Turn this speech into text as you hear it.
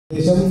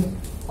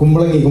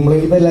കുമ്പളങ്ങി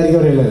ഇപ്പൊ എല്ലാവർക്കും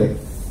അറിയില്ലല്ലേ,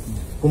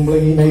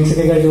 കുമ്പളങ്ങി നൈറ്റ്സ്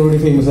ഒക്കെ കഴിഞ്ഞോടി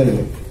ഫേമസ്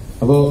ആയില്ലേ.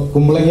 അപ്പൊ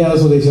കുമ്പളങ്ങിയാണ്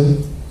സ്വദേശം.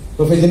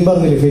 ഇപ്പൊ ഫെജിൻ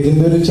പറഞ്ഞില്ലേ,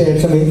 ഫെജിന്റെ ഒരു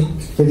ചേട്ടന്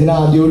ഫെജിനെ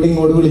ആദ്യമായിട്ട്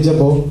ഇങ്ങോട്ട്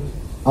വിളിച്ചപ്പോ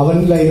അവൻ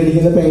ലൈൻ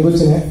അടിക്കുന്ന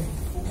പെങ്കൊച്ചിനെ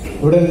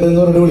ഇവിടെ ഉണ്ടെന്ന്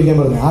പറഞ്ഞിട്ട് വിളിക്കാൻ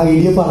പറഞ്ഞു. ആ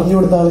ഐഡിയ പറഞ്ഞു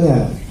കൊടുത്ത ആള്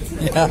ഞാൻ.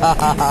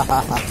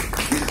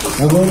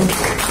 അപ്പൊ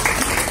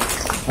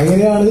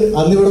അങ്ങനെയാണ്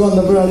അന്ന് ഇവിടെ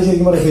വന്നപ്പോഴാണ്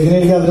ശരിക്കും പറയാം. ഫെജിനെ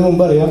എനിക്ക് അതിന്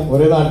മുമ്പ് അറിയാം,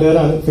 ഒരേ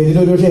നാട്ടുകാരാണ്. ഫെജിന്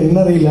ഒരുപക്ഷെ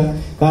എന്നറിയില്ല,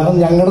 കാരണം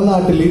ഞങ്ങളുടെ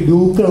നാട്ടിൽ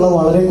ഡ്യൂക്കുള്ള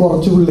വളരെ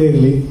കുറച്ച്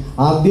പിള്ളേരിൽ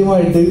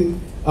ആദ്യമായിട്ട്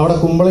അവിടെ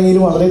കുമ്പളങ്ങിയിൽ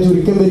വളരെ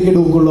ചുരുക്കം പേർക്ക്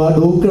ഡ്യൂക്കുള്ളൂ. ആ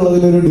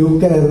ഡ്യൂക്കുള്ളതിലൊരു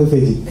ഡ്യൂക്കനായിരുന്നു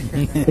ഫെജി.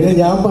 പിന്നെ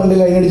ഞാൻ പണ്ട്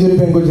ലൈനടിച്ചൊരു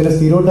പെൺകൊച്ചിനെ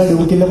സ്ഥിരോട്ട് ആ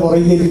ഡ്യൂക്കിന്റെ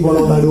പുറകെ കയറ്റി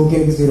പോകണമെന്ന് ആ ഡ്യൂക്ക്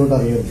എനിക്ക് സ്ഥിരോട്ട്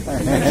അറിയാം.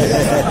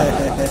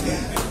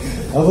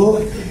 അപ്പോ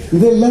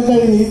ഇതെല്ലാം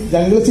കഴിഞ്ഞ്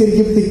ഞങ്ങൾ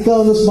ശരിക്കും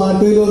തിക്കാവുന്ന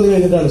സ്മാർട്ട് വേയിൽ വന്നു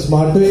കഴിഞ്ഞിട്ടാണ്.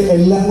 സ്മാർട്ട് വേ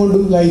എല്ലാം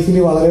കൊണ്ടും ലൈഫിൽ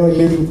വളരെ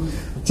വലിയൊരു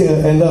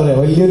എന്താ പറയാ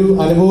വലിയൊരു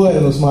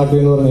അനുഭവമായിരുന്നു സ്മാർട്ട് വേ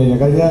എന്ന് പറഞ്ഞു കഴിഞ്ഞാൽ.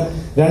 കഴിഞ്ഞ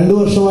 2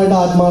 വർഷമായിട്ട്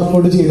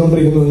ആത്മാർത്ഥമായിട്ട്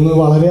ചെയ്തുകൊണ്ടിരിക്കുന്നു. ഇന്ന്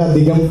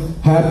വളരെയധികം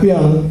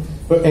ഹാപ്പിയാണ്.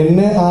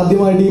 എന്നെ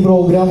ആദ്യമായിട്ട് ഈ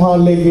പ്രോഗ്രാം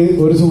ഹാളിലേക്ക്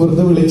ഒരു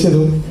സുഹൃത്ത്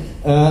വിളിച്ചതും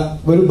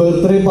ഒരു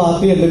ബർത്ത്ഡേ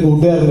പാർട്ടി എന്റെ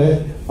കൂട്ടുകാരന്റെ.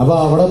 അപ്പൊ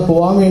അവിടെ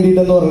പോവാൻ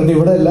വേണ്ടിയിട്ടെന്ന് പറഞ്ഞിട്ട്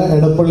ഇവിടെ അല്ല,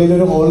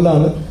 എടപ്പള്ളിയിലൊരു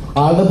ഹോളിലാണ്.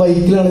 ആളുടെ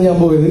ബൈക്കിലാണ് ഞാൻ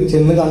പോയത്.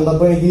 ചെന്ന്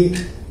കണ്ടപ്പോ എനിക്ക്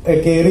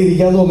കയറി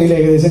ഇരിക്കാൻ തോന്നിയില്ല.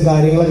 ഏകദേശം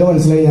കാര്യങ്ങളൊക്കെ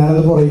മനസ്സിലായി.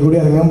 ഞാനത് പുറകെ കൂടി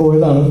ഇറങ്ങാൻ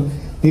പോയതാണ്.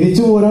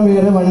 തിരിച്ചു പോരാൻ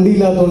വേറെ വണ്ടി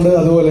ഇല്ലാത്തതുകൊണ്ട്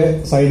അതുപോലെ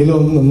സൈഡിൽ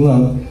വന്ന്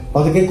നിന്നതാണ്. അപ്പൊ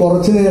അതൊക്കെ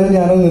കുറച്ചു നേരം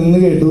ഞാനത് നിന്ന്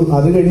കേട്ടു.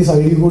 അത് കഴിഞ്ഞ്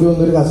സൈഡിൽ കൂടി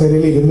വന്നൊരു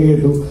കസേരയിൽ ഇരുന്ന്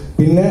കേട്ടു.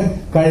 പിന്നെ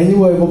കഴിഞ്ഞു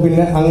പോയപ്പോ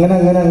പിന്നെ അങ്ങനെ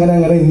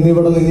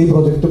ഇന്നിവിടെ നിന്ന് ഈ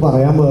പ്രൊജക്ട്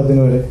പറയാൻ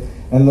പാകത്തിന് വരെ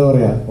എന്താ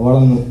പറയാ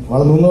വളർന്നു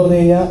എന്ന് പറഞ്ഞു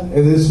കഴിഞ്ഞാൽ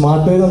ഇത്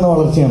സ്മാർട്ട് വേ തന്ന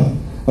വളർച്ചയാണ്.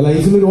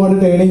 ലൈഫിൽ ഒരുപാട്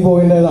ടേണിംഗ്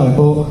പോയിന്റ് ആയതാണ്.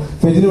 ഇപ്പോ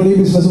ഫെജിനോട് ഈ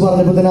ബിസിനസ്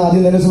പറഞ്ഞപ്പോൾ തന്നെ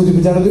ആദ്യം തന്നെ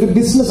സൂചിപ്പിച്ചാണ് ഇതൊരു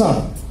ബിസിനസ്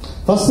ആണ്.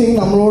 ഫസ്റ്റ് തിങ്,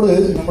 നമ്മളോട്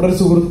നമ്മുടെ ഒരു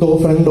സുഹൃത്തോ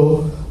ഫ്രണ്ടോ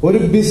ഒരു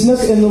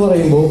ബിസിനസ് എന്ന്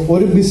പറയുമ്പോൾ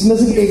ഒരു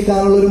ബിസിനസ്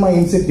കേൾക്കാനുള്ള ഒരു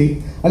മൈൻഡ് സെറ്റ്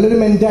അല്ലെങ്കിൽ ഒരു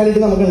മെന്റാലിറ്റി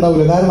നമുക്ക്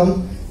ഉണ്ടാവില്ല. കാരണം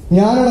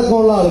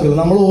ഞാനടക്കമുള്ള ആളുകൾ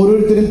നമ്മൾ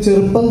ഓരോരുത്തരും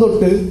ചെറുപ്പം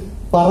തൊട്ട്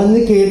പറഞ്ഞ്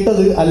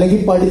കേട്ടത്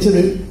അല്ലെങ്കിൽ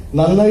പഠിച്ചത്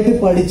നന്നായിട്ട്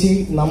പഠിച്ച്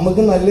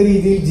നമുക്ക് നല്ല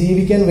രീതിയിൽ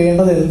ജീവിക്കാൻ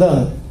വേണ്ടത്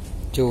എന്താണ്?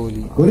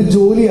 ജോലി. ഒരു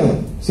ജോലിയാണ്.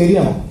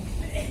 ശരിയാണോ?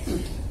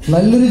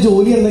 നല്ലൊരു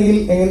ജോലി ഉണ്ടെങ്കിൽ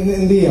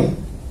എന്ത് ചെയ്യാം?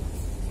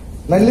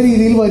 നല്ല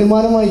രീതിയിൽ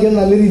വരുമാനം വാങ്ങിക്കാൻ,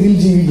 നല്ല രീതിയിൽ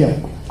ജീവിക്കാം.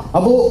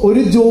 അപ്പോ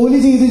ഒരു ജോലി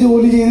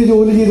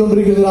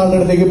ചെയ്തുകൊണ്ടിരിക്കുന്ന ഒരാളുടെ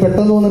അടുത്തേക്ക്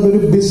പെട്ടെന്ന് വന്നിട്ട് ഒരു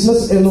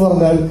ബിസിനസ് എന്ന്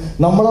പറഞ്ഞാൽ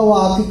നമ്മളെ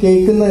വാക്ക്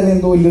കേൾക്കുന്ന തന്നെ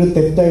എന്തോ വലിയൊരു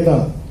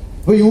തെറ്റായിട്ടാണ്.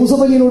 ഇപ്പൊ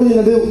യൂസഫ് അലിനോട്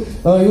ചെന്നിട്ട്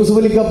യൂസഫ്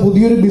അലിക്ക്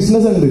പുതിയൊരു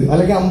ബിസിനസ് ഉണ്ട്,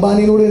 അല്ലെങ്കിൽ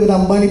അംബാനിയോട് ചെന്നിട്ട്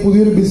അംബാനി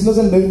പുതിയൊരു ബിസിനസ്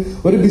ഉണ്ട്,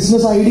 ഒരു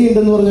ബിസിനസ് ഐഡിയ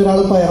ഉണ്ടെന്ന് പറഞ്ഞ ഒരാൾ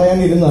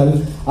പറയാനിരുന്നാൽ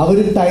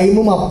അവര്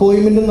ടൈമും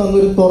അപ്പോയിന്റ്മെന്റും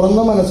തന്നൊരു തുറന്ന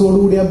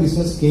മനസ്സോടുകൂടി ആ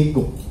ബിസിനസ്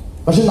കേൾക്കും.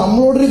 പക്ഷെ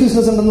നമ്മളോടൊരു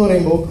ബിസിനസ് ഉണ്ടെന്ന്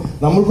പറയുമ്പോൾ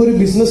നമ്മൾക്കൊരു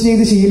ബിസിനസ്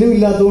ചെയ്ത്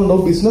ശീലമില്ലാത്തതുകൊണ്ടോ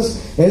ബിസിനസ്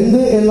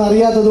എന്ത്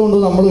എന്നറിയാത്തത് കൊണ്ടോ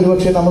നമ്മൾ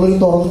ഒരുപക്ഷെ നമ്മളൊരു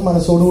തുറന്ന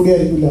മനസ്സോടുകൂടി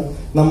ആയിരിക്കില്ല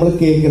നമ്മൾ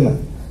കേൾക്കുന്നത്.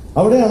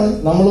 അവിടെയാണ്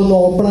നമ്മളൊന്ന്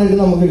ഓപ്പൺ ആയിട്ട്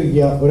നമുക്ക്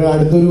ഇരിക്കുക. ഒരു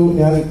അടുത്തൊരു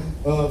ഞാൻ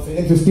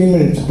 15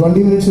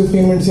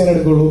 മിനിറ്റ്സ് ഞാൻ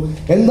എടുക്കുള്ളൂ.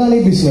 എന്താണ്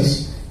ഈ ബിസിനസ്?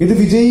 ഇത്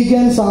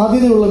വിജയിക്കാൻ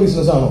സാധ്യതയുള്ള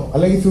ബിസിനസ് ആണോ,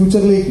 അല്ലെങ്കിൽ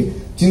ഫ്യൂച്ചറിലേക്ക്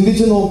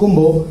ചിന്തിച്ചു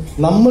നോക്കുമ്പോൾ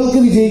നമ്മൾക്ക്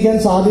വിജയിക്കാൻ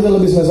സാധ്യതയുള്ള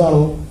ബിസിനസ്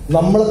ആണോ,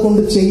 നമ്മളെ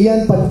കൊണ്ട് ചെയ്യാൻ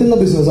പറ്റുന്ന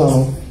ബിസിനസ്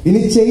ആണോ,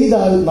 ഇനി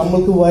ചെയ്താൽ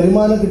നമ്മൾക്ക്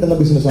വരുമാനം കിട്ടുന്ന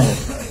ബിസിനസ് ആണോ?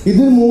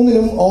 ഇതിൽ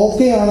മൂന്നിനും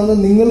ഓക്കെ ആണെന്ന്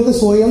നിങ്ങൾക്ക്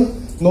സ്വയം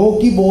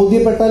നോക്കി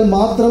ബോധ്യപ്പെട്ടാൽ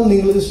മാത്രം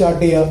നിങ്ങൾ ഇത്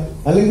സ്റ്റാർട്ട് ചെയ്യുക.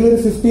 അല്ലെങ്കിൽ ഒരു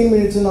 15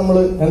 മിനിറ്റ്സ് നമ്മൾ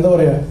എന്താ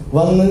പറയാ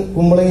വന്ന്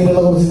കുമ്പളങ്ങിയിലുള്ള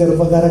കുറച്ച്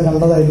ചെറുപ്പക്കാരെ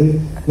കണ്ടതായിട്ട്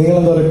നിങ്ങൾ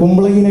എന്താ പറയാ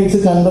കുമ്പളങ്ങി നൈറ്റ്സ്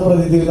കണ്ട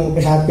പ്രതീതിയിൽ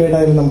നമുക്ക് ഹാപ്പി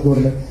ആയിട്ടായാലും നമുക്ക്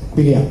ഇവിടെ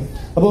പിരിയാം.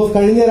 അപ്പോൾ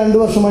കഴിഞ്ഞ 2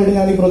 വർഷമായിട്ട്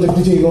ഞാൻ ഈ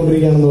പ്രൊജക്ട്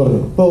ചെയ്തുകൊണ്ടിരിക്കുകയാണെന്ന്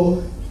പറഞ്ഞു. ഇപ്പോ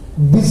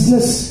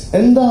ബിസിനസ്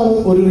എന്താണ്?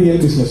 ഒരു റിയൽ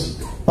ബിസിനസ്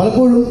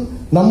പലപ്പോഴും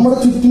നമ്മുടെ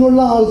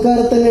ചുറ്റിനുള്ള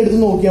ആൾക്കാരെ തന്നെ എടുത്ത്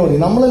നോക്കിയാൽ മതി.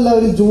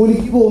 നമ്മളെല്ലാവരും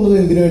ജോലിക്ക് പോകുന്നത്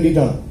എന്തിനു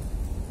വേണ്ടിയിട്ടാണ്?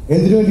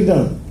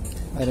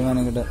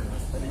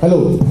 ഹലോ,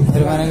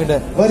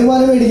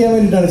 വരുമാനം മേടിക്കാൻ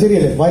വേണ്ടിയിട്ടാണ്.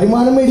 ശരിയല്ലേ?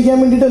 വരുമാനം മേടിക്കാൻ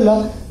വേണ്ടിയിട്ടല്ല,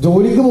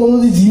 ജോലിക്ക്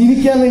പോകുന്നത്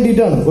ജീവിക്കാൻ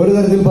വേണ്ടിയിട്ടാണ്. ഒരു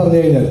തരത്തിൽ പറഞ്ഞു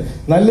കഴിഞ്ഞാൽ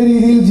നല്ല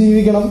രീതിയിൽ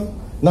ജീവിക്കണം.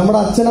 നമ്മുടെ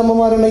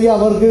അച്ഛനമ്മമാരുണ്ടെങ്കിൽ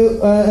അവർക്ക്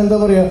എന്താ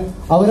പറയാ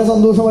അവരെ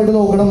സന്തോഷമായിട്ട്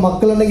നോക്കണം,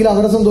 മക്കളുണ്ടെങ്കിൽ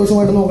അവരെ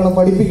സന്തോഷമായിട്ട് നോക്കണം,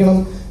 പഠിപ്പിക്കണം.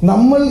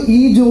 നമ്മൾ ഈ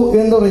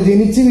എന്താ പറയാ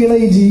ജനിച്ചു വീണ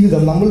ഈ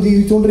ജീവിതം, നമ്മൾ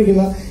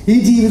ജീവിച്ചുകൊണ്ടിരിക്കുന്ന ഈ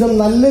ജീവിതം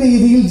നല്ല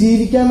രീതിയിൽ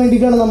ജീവിക്കാൻ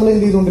വേണ്ടിയിട്ടാണ് നമ്മൾ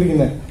എന്ത്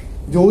ചെയ്തുകൊണ്ടിരിക്കുന്നത്?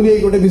 ജോലി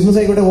ആയിക്കോട്ടെ, ബിസിനസ്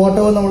ആയിക്കോട്ടെ,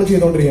 വാട്ടെവർ നമ്മൾ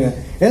ചെയ്തുകൊണ്ടിരിക്കുന്നത്.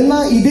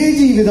 എന്നാൽ ഇതേ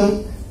ജീവിതം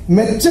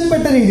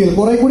മെച്ചപ്പെട്ട രീതിയിൽ,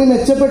 കുറെ കൂടി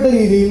മെച്ചപ്പെട്ട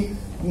രീതിയിൽ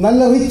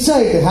നല്ല റിച്ച്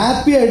ആയിട്ട്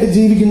ഹാപ്പി ആയിട്ട്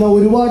ജീവിക്കുന്ന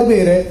ഒരുപാട്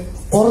പേരെ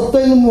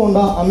പുറത്തേക്കും പോകണ്ട,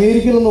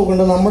 അമേരിക്കയിലും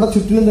നോക്കണ്ട, നമ്മുടെ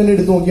ചുറ്റിലും തന്നെ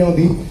എടുത്തു നോക്കിയാൽ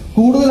മതി.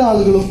 കൂടുതൽ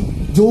ആളുകളും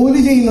ജോലി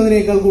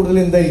ചെയ്യുന്നതിനേക്കാൾ കൂടുതൽ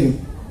എന്തായിരിക്കും?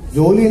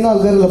 ജോലി ചെയ്യുന്ന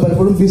ആൾക്കാരല്ല,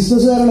 പലപ്പോഴും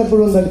ബിസിനസ്സുകാരാണ്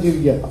എപ്പോഴും എന്തായിട്ട്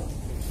ജീവിക്കുക,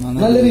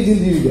 നല്ല രീതിയിൽ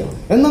ജീവിക്കുക.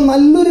 എന്നാൽ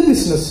നല്ലൊരു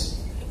ബിസിനസ്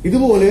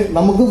ഇതുപോലെ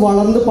നമുക്ക്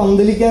വളർന്ന്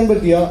പന്തലിക്കാൻ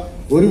പറ്റിയ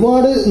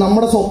ഒരുപാട്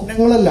നമ്മുടെ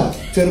സ്വപ്നങ്ങളെല്ലാം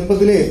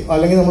ചെറുപ്പത്തിലെ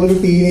അല്ലെങ്കിൽ നമ്മളൊരു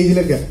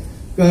ടീനേജിലൊക്കെ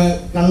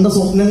കണ്ട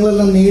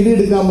സ്വപ്നങ്ങളെല്ലാം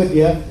നേടിയെടുക്കാൻ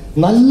പറ്റിയ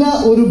നല്ല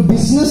ഒരു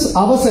ബിസിനസ്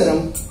അവസരം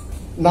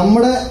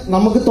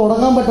നമുക്ക്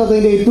തുടങ്ങാൻ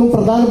പറ്റാത്തതിന്റെ ഏറ്റവും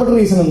പ്രധാനപ്പെട്ട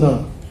റീസൺ എന്താണ്?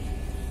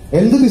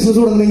 എന്ത് ബിസിനസ്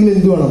തുടങ്ങണമെങ്കിൽ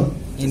എന്ത് വേണം?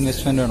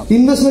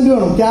 ഇൻവെസ്റ്റ്മെന്റ്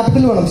വേണം,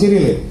 ക്യാപിറ്റൽ വേണം.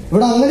 ശരിയല്ലേ?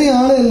 ഇവിടെ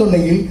അങ്ങനെയാണ്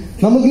എന്നുണ്ടെങ്കിൽ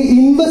നമുക്ക്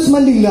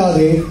ഇൻവെസ്റ്റ്മെന്റ്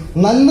ഇല്ലാതെ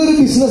നല്ലൊരു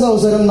ബിസിനസ്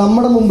അവസരം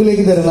നമ്മുടെ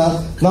മുമ്പിലേക്ക് തരുന്ന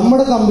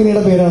നമ്മുടെ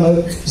കമ്പനിയുടെ പേരാണ്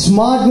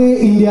സ്മാർട്ട് വേ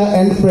ഇന്ത്യ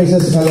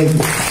എന്റർപ്രൈസസ് LLC.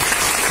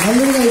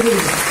 നല്ലൊരു കാര്യം.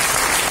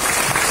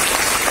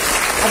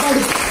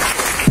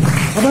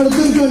 അപ്പൊ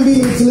അടുത്തൊരു 20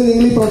 മിനിറ്റ്സിൽ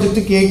നിങ്ങൾ ഈ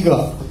പ്രോജക്റ്റ് കേൾക്കുക.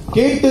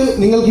 കേട്ട്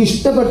നിങ്ങൾക്ക്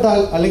ഇഷ്ടപ്പെട്ടാൽ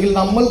അല്ലെങ്കിൽ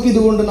നമ്മൾക്ക്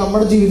ഇതുകൊണ്ട്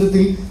നമ്മുടെ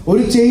ജീവിതത്തിൽ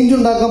ഒരു ചേഞ്ച്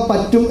ഉണ്ടാക്കാൻ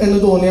പറ്റും എന്ന്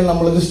തോന്നിയാൽ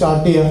നമ്മളിത്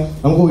സ്റ്റാർട്ട് ചെയ്യാം.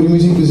 നമുക്ക്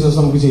ഒരുമിച്ച് ബിസിനസ്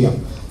നമുക്ക് ചെയ്യാം.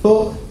 സോ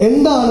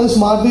എന്താണ്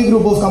സ്മാർട്ട്വേ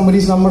ഗ്രൂപ്പ് ഓഫ്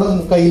കമ്പനീസ് നമ്മുടെ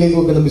കയ്യിലേക്ക്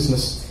വെക്കുന്ന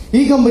ബിസിനസ്?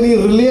 ഈ കമ്പനി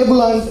റിലയബിൾ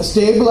ആൻഡ്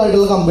സ്റ്റേബിൾ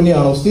ആയിട്ടുള്ള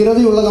കമ്പനിയാണോ,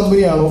 സ്ഥിരതയുള്ള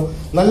കമ്പനിയാണോ,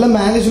 നല്ല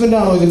മാനേജ്മെന്റ്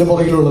ആണോ ഇതിന്റെ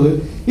പുറകിലുള്ളത്?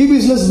 ഈ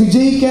ബിസിനസ്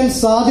വിജയിക്കാൻ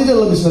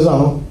സാധ്യതയുള്ള ബിസിനസ്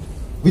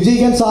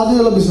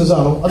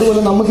ആണോ?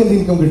 അതുപോലെ നമുക്ക് എന്ത്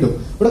ഇൻകം കിട്ടും?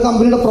 ഇവിടെ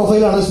കമ്പനിയുടെ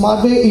പ്രൊഫൈലാണ്.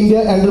 സ്മാർട്ട്വേ India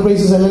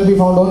enterprises LLP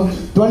found on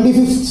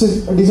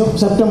 25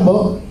 September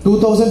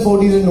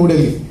 2014 in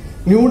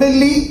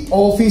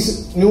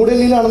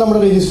ന്യൂഡൽഹിയിലാണ് നമ്മുടെ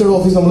രജിസ്റ്റേർഡ്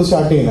ഓഫീസ് നമ്മൾ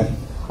സ്റ്റാർട്ട് ചെയ്യുന്നത്.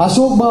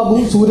 അശോക് ബാബു,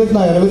 സൂരജ്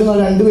നായർ, ഇവർ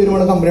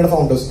രണ്ടുപേരുമാണ് കമ്പനിയുടെ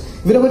ഫൗണ്ടേഴ്സ്.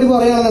 ഇവരെ പറ്റി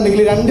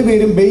പറയുകയാണെന്നുണ്ടെങ്കിൽ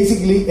രണ്ടുപേരും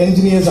ബേസിക്കലി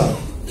എഞ്ചിനീയേഴ്സ് ആണ്.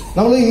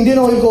 നമ്മൾ ഇന്ത്യൻ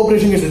ഓയിൽ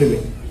കോർപ്പറേഷൻ കേട്ടിട്ടില്ലേ?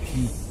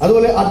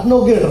 അതുപോലെ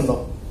അഡ്നോക്ക് കേട്ടിട്ടുണ്ടോ?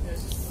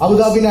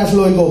 Abu Dhabi national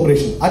oil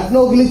corporation.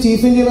 അഡ്നോക്കിൽ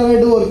chief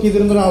എഞ്ചിനീയറായിട്ട് work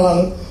ചെയ്തിരുന്ന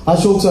ഒരാളാണ്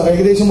അശോക് സാർ.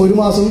 ഏകദേശം ഒരു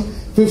മാസം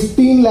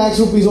 15 lakhs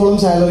rupees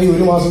സാലറി,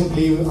 ഒരു മാസം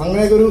ലീവ്,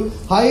 അങ്ങനെയൊക്കെ ഒരു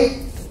ഹൈ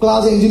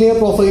ക്ലാസ് എഞ്ചിനീയർ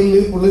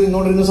പ്രൊഫൈലിൽ പുള്ളി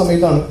നിന്നോണ്ടിരുന്ന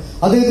സമയത്താണ്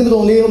അദ്ദേഹത്തിന്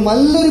തോന്നിയത്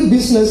നല്ലൊരു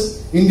ബിസിനസ്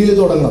ഇന്ത്യയിൽ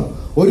തുടങ്ങണം.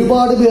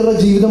 ഒരുപാട് പേരുടെ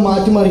ജീവിതം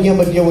മാറ്റിമറിക്കാൻ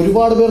പറ്റിയ,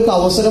 ഒരുപാട് പേർക്ക്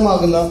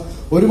അവസരമാകുന്ന,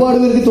 ഒരുപാട്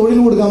പേർക്ക് തൊഴിൽ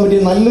കൊടുക്കാൻ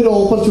പറ്റിയ നല്ലൊരു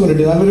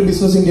ഓപ്പർച്യൂണിറ്റി, നല്ലൊരു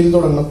ബിസിനസ് ഇന്ത്യയിൽ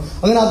തുടങ്ങണം.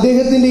 അങ്ങനെ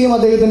അദ്ദേഹത്തിന്റെയും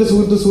അദ്ദേഹത്തിന്റെ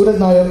സുഹൃത്ത്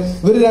സൂരജ് നായർ,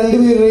 ഇവർ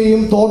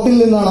രണ്ടുപേരുടെയും തോട്ടിൽ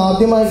നിന്നാണ്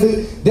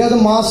ആദ്യമായിട്ട്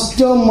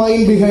മാസ്റ്റർ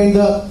മൈൻഡ്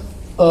ബിഹൈൻഡ്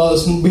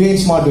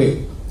സ്മാർട്ട്വേ.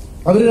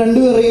 അവർ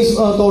രണ്ടുപേരുടെയും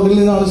തോട്ടിൽ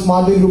നിന്നാണ്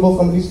സ്മാർട്ട്വേ ഗ്രൂപ്പ് ഓഫ്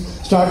കമ്പനീസ്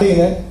സ്റ്റാർട്ട്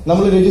ചെയ്യുന്നത്.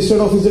 നമ്മൾ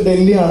രജിസ്റ്റേർഡ് ഓഫീസ്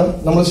ഡൽഹിയാണ്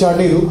നമ്മൾ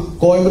സ്റ്റാർട്ട് ചെയ്തു.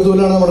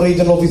 കോയമ്പത്തൂരിലാണ് നമ്മുടെ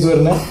റീജിയണൽ ഓഫീസ്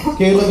വരുന്നത്.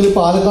 കേരളത്തിൽ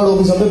പാലക്കാട്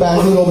ഓഫീസുണ്ട്,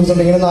 ബാംഗ്ലൂർ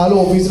ഓഫീസുണ്ട്. ഇങ്ങനെ 4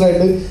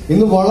 ഓഫീസിലായിട്ട്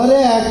ഇന്ന് വളരെ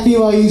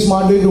ആക്റ്റീവായി ഈ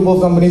സ്മാർട്ട്വേ ഗ്രൂപ്പ്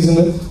ഓഫ് കമ്പനീസ്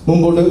ഇന്ന്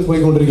മുമ്പോട്ട്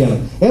പോയിക്കൊണ്ടിരിക്കുകയാണ്.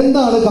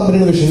 എന്താണ്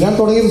കമ്പനിയുടെ വിഷയം? ഞാൻ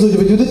തുടങ്ങിയത്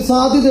സൂചിപ്പിച്ചു, ഇത്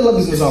സാധ്യതയുള്ള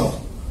ബിസിനസ്സാണ്.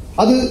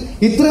 അത്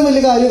ഇത്രയും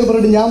വലിയ കാര്യമൊക്കെ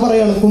പറഞ്ഞിട്ട് ഞാൻ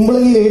പറയാണ്,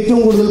 കുമ്പളങ്ങിയിൽ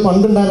ഏറ്റവും കൂടുതൽ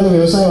പണ്ടുണ്ടായിരുന്ന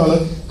വ്യവസായമാണ്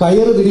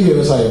കയറ് വിരി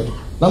വ്യവസായം.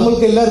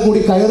 നമ്മൾക്ക് എല്ലാവർക്കും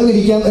കൂടി കയറ്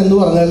വിരിക്കാം എന്ന്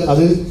പറഞ്ഞാൽ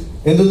അത്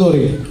എന്തെന്ന്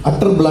പറയും?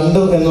 അട്ടർ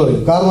ബ്ലണ്ടർ എന്ന് പറയും.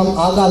 കാരണം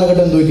ആ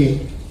കാലഘട്ടം എന്ത് പറ്റി?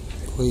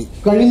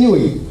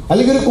 കഴിഞ്ഞുപോയി.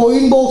 അല്ലെങ്കിൽ ഒരു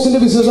കോയിൻ ബോക്സിന്റെ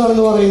ബിസിനസ്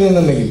ആണെന്ന്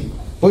പറയുന്നതെന്നുണ്ടെങ്കിൽ,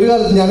 ഒരു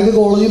കാലത്ത് ഞാനൊക്കെ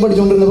കോളേജിൽ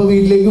പഠിച്ചുകൊണ്ടിരുന്നപ്പോൾ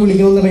വീട്ടിലേക്ക്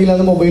വിളിക്കണമെന്നുണ്ടെങ്കിൽ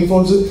അത് മൊബൈൽ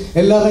ഫോൺസ്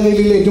എല്ലാവരുടെ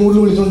കയ്യിൽ ഏറ്റവും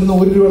കൂടുതൽ വിളിച്ചുകൊണ്ടിരുന്ന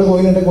 1 രൂപയുടെ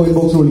കോയിൻ എന്റെ കോയിൻ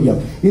ബോക്സ് വിളിക്കാം.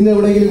 ഇന്ന്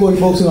എവിടെയെങ്കിലും കോയിൻ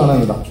ബോക്സ്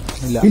കാണാനുണ്ടോ?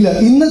 ഇല്ല.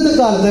 ഇന്നത്തെ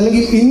കാലത്ത്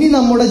അല്ലെങ്കിൽ ഇനി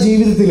നമ്മുടെ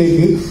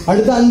ജീവിതത്തിലേക്ക്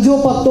അടുത്ത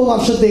 5-10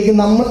 വർഷത്തേക്ക്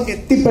നമ്മൾ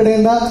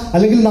എത്തിപ്പെടേണ്ട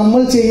അല്ലെങ്കിൽ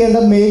നമ്മൾ ചെയ്യേണ്ട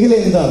മേഖല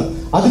എന്താണ്?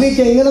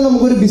 അതിലേക്ക് എങ്ങനെ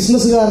നമുക്കൊരു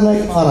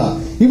ബിസിനസ്സുകാരനായി മാറാം?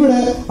 ഇവിടെ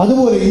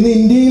അതുപോലെ ഇന്ന്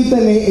ഇന്ത്യയിൽ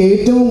തന്നെ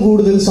ഏറ്റവും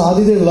കൂടുതൽ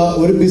സാധ്യതയുള്ള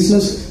ഒരു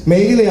ബിസിനസ്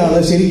മേഖലയാണ്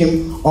ശരിക്കും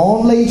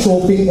ഓൺലൈൻ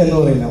ഷോപ്പിംഗ് എന്ന്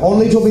പറയുന്നത്.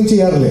 Online shopping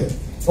ചെയ്യാറില്ലേ?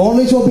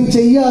 ഓൺലൈൻ ഷോപ്പിംഗ്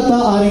ചെയ്യാത്ത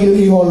ആരെങ്കിലും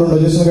ഈ ഹാളിലുണ്ടോ?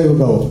 ജസ്റ്റ്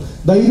കൈവിട്ടാവോ?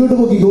 ധൈര്യമായിട്ട്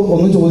നോക്കിക്കോ.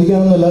 ഒന്നും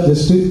ചോദിക്കാനൊന്നുമല്ല,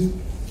 ജസ്റ്റ്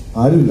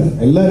ആരുമില്ല,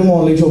 എല്ലാവരും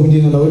ഓൺലൈൻ ഷോപ്പിംഗ്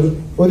ചെയ്യുന്നുണ്ട്.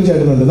 ഒരു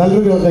ചേട്ടനുണ്ട്,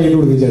 നല്ലൊരു കയ്യിൽ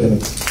കൊടുക്കുക ചേട്ടന്.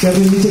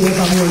 ചേട്ടൻ ഇനി ചെറിയ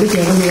സമയമുണ്ട്,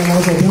 ചേട്ടൻ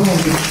ചെയ്യാനുള്ള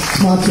ഷോപ്പിംഗ്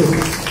സ്മാർട്ട്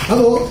ഷോപ്പിംഗ്.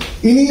 അപ്പോ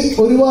ഇനി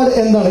ഒരുപാട്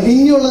എന്താണ്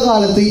ഇനിയുള്ള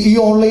കാലത്ത് ഈ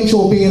ഓൺലൈൻ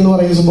ഷോപ്പിംഗ് എന്ന്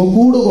പറയുന്ന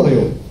സംഭവം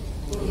കുറയോ?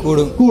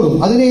 കൂടും.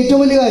 അതിന് ഏറ്റവും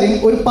വലിയ കാര്യം,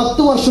 ഒരു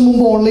 10 വർഷം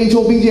മുമ്പ് ഓൺലൈൻ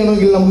ഷോപ്പിംഗ്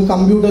ചെയ്യണമെങ്കിൽ നമുക്ക്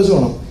കമ്പ്യൂട്ടേഴ്സ്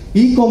വേണം.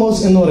 ഇ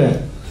കൊമേഴ്സ് എന്ന് പറയാം,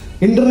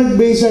 ഇന്റർനെറ്റ്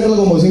ബേസ്ഡ് ആയിട്ടുള്ള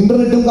കൊമേഴ്സ്.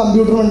 ഇന്റർനെറ്റും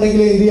കമ്പ്യൂട്ടറും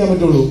ഉണ്ടെങ്കിൽ എന്ത് ചെയ്യാൻ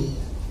പറ്റുള്ളൂ?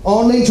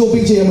 ഓൺലൈൻ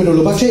ഷോപ്പിംഗ് ചെയ്യാൻ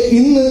പറ്റുള്ളൂ. പക്ഷെ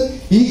ഇന്ന്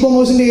ഇ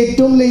കൊമേഴ്സിന്റെ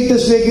ഏറ്റവും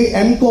ലേറ്റസ്റ്റിലേക്ക്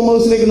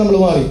കൊമേഴ്സിലേക്ക് നമ്മൾ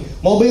മാറി.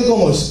 Mobile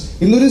commerce.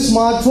 ഇന്നൊരു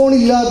സ്മാർട്ട് ഫോൺ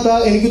ഇല്ലാത്ത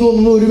എനിക്ക്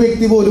തോന്നുന്നു ഒരു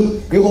വ്യക്തി പോലും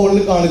ഈ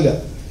ഹോളിൽ കാണില്ല.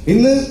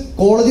 ഇന്ന്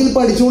കോളേജിൽ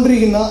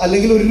പഠിച്ചുകൊണ്ടിരിക്കുന്ന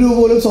അല്ലെങ്കിൽ 1 രൂപ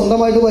പോലും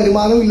സ്വന്തമായിട്ട്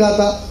വരുമാനം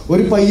ഇല്ലാത്ത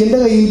ഒരു പയ്യന്റെ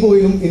കയ്യിൽ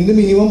പോലും ഇന്ന്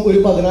മിനിമം ഒരു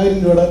 10,000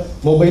 രൂപയുടെ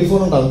മൊബൈൽ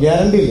ഫോൺ ഉണ്ടാവും.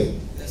 ഗ്യാരണ്ടി ഇല്ലേ?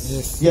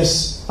 യെസ്.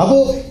 അപ്പോ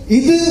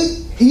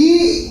ഈ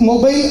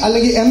മൊബൈൽ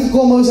അല്ലെങ്കിൽ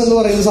കൊമേഴ്സ് എന്ന്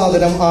പറയുന്ന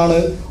സാധനം ആണ്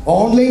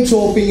ഓൺലൈൻ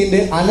ഷോപ്പിംഗിന്റെ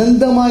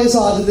അനന്തമായ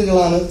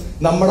സാധ്യതകളാണ്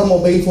നമ്മുടെ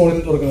മൊബൈൽ ഫോണിൽ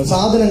തുറക്കുന്നത്.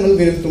 സാധനങ്ങൾ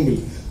വിരൽത്തുമ്പിൽ.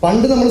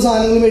 പണ്ട് നമ്മൾ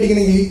സാധനങ്ങൾ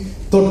മേടിക്കണമെങ്കിൽ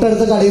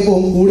തൊട്ടടുത്ത കടയിൽ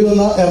പോകും, കൂടി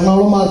വന്ന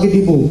എറണാകുളം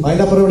മാർക്കറ്റിൽ പോകും,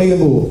 അതിന്റെ അപ്പുറം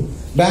എവിടെയെങ്കിലും പോകും,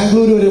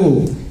 ബാംഗ്ലൂർ വരെ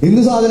പോകും.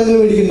 ഇന്ന് സാധനങ്ങൾ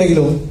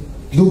മേടിക്കണ്ടെങ്കിലോ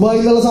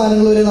ദുബായിലുള്ള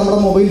സാധനങ്ങൾ വരെ നമ്മുടെ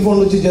മൊബൈൽ ഫോൺ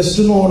വെച്ച്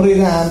ജസ്റ്റ് ഒന്ന് ഓർഡർ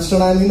ചെയ്ത്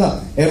ആംസ്റ്റർഡാമിൽ നിന്ന്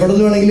എവിടെ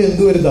നിന്ന് വേണമെങ്കിലും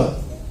എന്ത് വരുത്താം.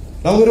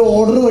 നമുക്കൊരു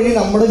ഓർഡർ വഴി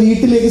നമ്മുടെ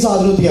വീട്ടിലേക്ക്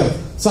സാധനം എത്തിക്കാം.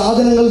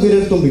 സാധനങ്ങൾ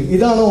വിരൽത്തുമ്പിൽ.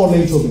 ഇതാണ്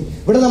ഓൺലൈൻ ഷോപ്പിംഗ്.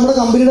 ഇവിടെ നമ്മുടെ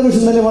കമ്പനിയുടെ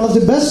വിഷയം തന്നെ one of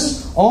the best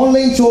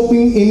online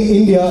shopping in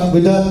India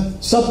with the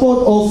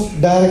support of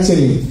direct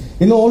selling.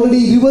 ഇന്ന് ഓൾറെഡി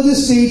 20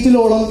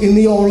 സ്റ്റേറ്റിലോളം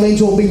ഇന്ന് ഈ ഓൺലൈൻ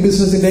ഷോപ്പിംഗ്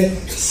ബിസിനസിന്റെ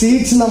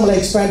സീറ്റ്സ് നമ്മൾ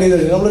എക്സ്പാൻഡ് ചെയ്ത്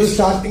കഴിഞ്ഞു. നമ്മളൊരു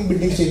സ്റ്റാർട്ടിംഗ്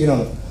ബിൽഡിംഗ്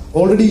സ്റ്റേജിലാണ്.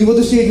 ഓൾറെഡി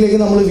 20 സ്റ്റേറ്റിലേക്ക്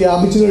നമ്മൾ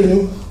വ്യാപിച്ചു കഴിഞ്ഞു.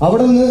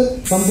 അവിടെ നിന്ന്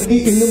കമ്പനി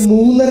ഇന്ന്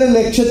 3.5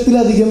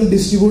 ലക്ഷത്തിലധികം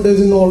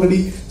ഡിസ്ട്രിബ്യൂട്ടേഴ്സ് ഇന്ന് ഓൾറെഡി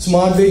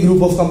സ്മാർട്ട്വേ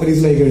ഗ്രൂപ്പ് ഓഫ്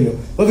കമ്പനീസിലായി കഴിഞ്ഞു.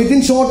 അപ്പൊ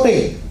വിത്തിൻ ഷോർട്ട്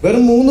ടൈം,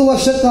 വെറും 3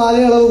 വർഷ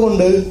കാലയളവ്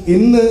കൊണ്ട്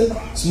ഇന്ന്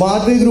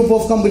സ്മാർട്ട്വേ ഗ്രൂപ്പ്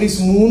ഓഫ് കമ്പനീസ്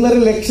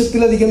 3.5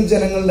 ലക്ഷത്തിലധികം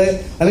ജനങ്ങളുടെ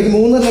അല്ലെങ്കിൽ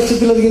 3.5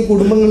 ലക്ഷത്തിലധികം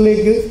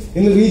കുടുംബങ്ങളിലേക്ക്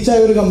ഇന്ന് റീച്ച്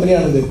ആയ ഒരു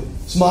കമ്പനിയാണിത്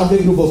സ്മാർട്ട്വേ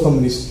ഗ്രൂപ്പ് ഓഫ്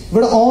കമ്പനീസ്.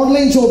 ഇവിടെ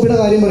ഓൺലൈൻ ഷോപ്പിംഗിന്റെ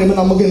കാര്യം പറയുമ്പോൾ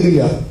നമുക്ക്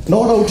എന്തില്ല, നോ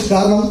ഡൗട്ട്.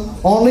 കാരണം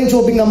ഓൺലൈൻ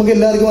ഷോപ്പിംഗ് നമുക്ക്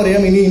എല്ലാവർക്കും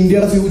അറിയാം, ഇനി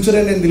ഇന്ത്യയുടെ ഫ്യൂച്ചർ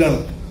തന്നെ എന്തിലാണ്?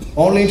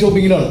 ഓൺലൈൻ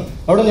ഷോപ്പിംഗിലാണ്.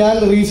 അവിടെ ഞാൻ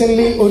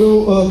റീസെന്റ് ഒരു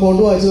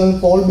കോട്ട് വായിച്ചത്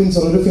പോൾ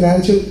ബിൻസർ, ഒരു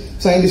ഫിനാൻഷ്യൽ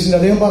സയന്റിസ്റ്റിന്റെ.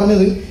 അദ്ദേഹം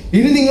പറഞ്ഞത്,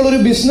 ഇനി നിങ്ങളൊരു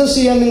ബിസിനസ്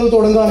ചെയ്യാൻ നിങ്ങൾ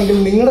തുടങ്ങുകയാണെങ്കിൽ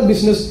നിങ്ങളുടെ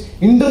ബിസിനസ്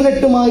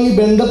ഇന്റർനെറ്റുമായി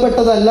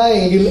ബന്ധപ്പെട്ടതല്ല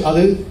എങ്കിൽ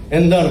അത്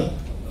എന്താണ്?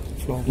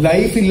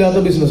 ലൈഫ്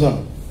ഇല്ലാത്ത ബിസിനസ്സാണ്.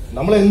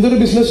 നമ്മൾ എന്തൊരു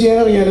ബിസിനസ് ചെയ്യാൻ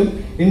അറിയാലും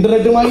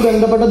ഇന്റർനെറ്റുമായി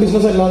ബന്ധപ്പെട്ട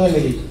ബിസിനസ്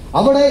അല്ലാന്നുണ്ടെങ്കിൽ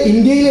അവിടെ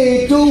ഇന്ത്യയിലെ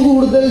ഏറ്റവും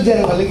കൂടുതൽ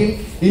ജനങ്ങൾ അല്ലെങ്കിൽ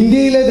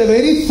ഇന്ത്യയിലെ the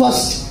very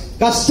first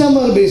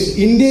customer base,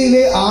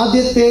 ഇന്ത്യയിലെ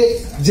ആദ്യത്തെ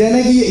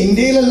ജനകീയ,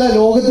 ഇന്ത്യയിലല്ല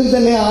ലോകത്തിൽ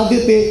തന്നെ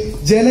ആദ്യത്തെ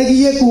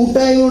ജനകീയ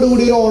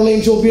കൂട്ടായ്മയോടുകൂടി ഒരു ഓൺലൈൻ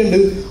ഷോപ്പി ഉണ്ട്.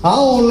 ആ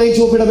ഓൺലൈൻ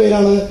ഷോപ്പിയുടെ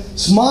പേരാണ്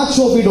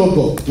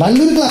smartshopee.com.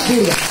 നല്ലൊരു ക്ലാസ്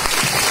കൊടുക്കാം.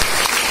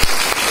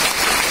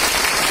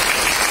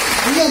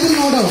 അതിൽ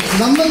നോട്ടാണ്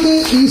നമുക്ക്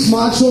ഈ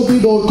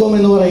smartshopee.com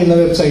എന്ന് പറയുന്ന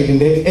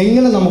വെബ്സൈറ്റിന്റെ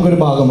എങ്ങനെ നമുക്കൊരു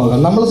ഭാഗമാകാം.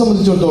 നമ്മളെ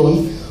സംബന്ധിച്ചിടത്തോളം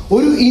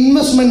ഒരു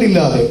ഇൻവെസ്റ്റ്മെന്റ്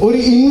ഇല്ലാതെ, ഒരു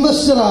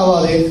ഇൻവെസ്റ്റർ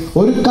ആവാതെ,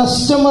 ഒരു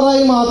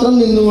കസ്റ്റമറായി മാത്രം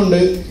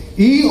നിന്നുകൊണ്ട്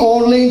ഈ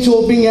ഓൺലൈൻ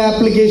ഷോപ്പിംഗ്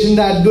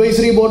ആപ്ലിക്കേഷന്റെ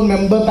അഡ്വൈസറി ബോർഡ്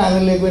മെമ്പർ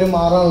പാനലിലേക്ക് വരെ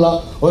മാറാനുള്ള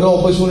ഒരു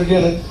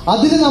ഓപ്പർച്യൂണിറ്റിയാണ്.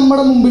 അതിന്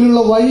നമ്മുടെ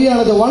മുമ്പിലുള്ള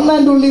വഴിയാണ് the one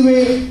and only way,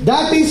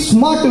 that is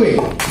Smartway.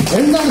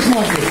 എന്താണ്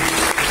Smartway?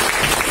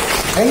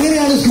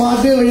 എങ്ങനെയാണ്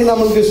Smartway വഴി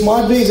നമ്മൾക്ക്?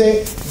 Smartway is a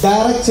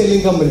direct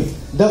selling company.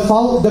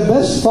 The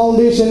best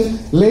foundation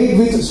laid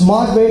with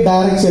Smartway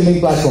direct selling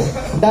platform.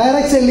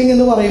 Direct selling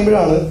എന്ന്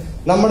പറയുമ്പോഴാണ്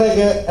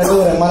നമ്മുടെയൊക്കെ എന്താ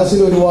പറയാ മനസ്സിൽ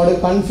ഒരുപാട്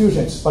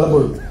കൺഫ്യൂഷൻസ്.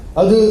 പലപ്പോഴും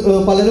അത്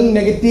പലരും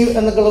നെഗറ്റീവ്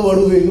എന്നൊക്കെയുള്ള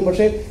വേർഡ് ഉപയോഗിക്കും.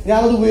 പക്ഷെ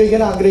ഞാനത്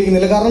ഉപയോഗിക്കാൻ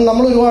ആഗ്രഹിക്കുന്നില്ല. കാരണം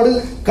നമ്മൾ ഒരുപാട്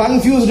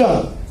കൺഫ്യൂസ്ഡ്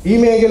ആണ്. ഈ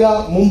മേഖല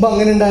മുമ്പ്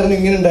അങ്ങനെ ഉണ്ടായിരുന്നു,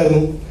 ഇങ്ങനെ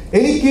ഉണ്ടായിരുന്നു.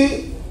 എനിക്ക്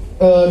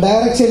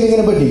ഡയറക്ട്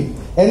സെല്ലിങ്ങിനെ പറ്റി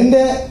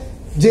എന്റെ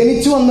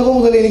ജനിച്ചു വന്നപ്പോൾ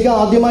മുതൽ എനിക്ക്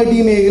ആദ്യമായിട്ട്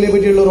ഈ മേഖലയെ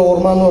പറ്റിയുള്ള ഒരു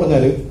ഓർമ്മ എന്ന്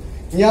പറഞ്ഞാൽ,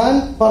 ഞാൻ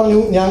പറഞ്ഞു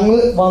ഞങ്ങൾ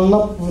വന്ന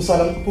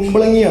സ്ഥലം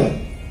കുമ്പളങ്ങിയാണ്.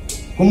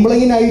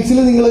 കുമ്പളങ്ങി നൈറ്റ്സിൽ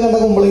നിങ്ങൾ കണ്ട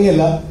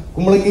കുമ്പളങ്ങിയല്ല.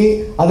 കുമ്പളങ്ങി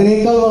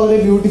അതിനേക്കാൾ വളരെ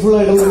ബ്യൂട്ടിഫുൾ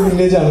ആയിട്ടുള്ള ഒരു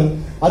വില്ലേജ് ആണ്.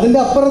 അതിന്റെ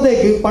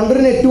അപ്പുറത്തേക്ക്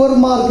പണ്ടൊരു നെറ്റ്വർക്ക്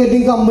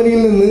മാർക്കറ്റിംഗ്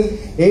കമ്പനിയിൽ നിന്ന്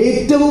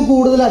ഏറ്റവും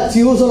കൂടുതൽ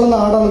അച്ചീവേഴ്സ് ഉള്ള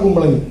നാടാണ്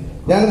കുമ്പളങ്ങി.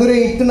 ഞാനൊരു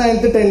 8th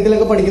 9th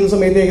 10th പഠിക്കുന്ന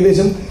സമയത്ത്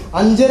ഏകദേശം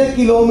 5.5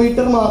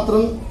 കിലോമീറ്റർ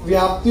മാത്രം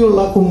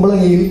വ്യാപ്തിയുള്ള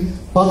കുമ്പളങ്ങിയിൽ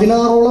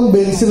 16ഓളം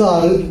ബെൻസ്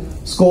കാറ്,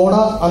 സ്കോഡ,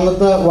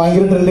 അന്നത്തെ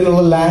ഭയങ്കര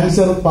ട്രെൻഡിലുള്ള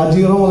ലാൻസർ,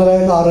 പജീറോ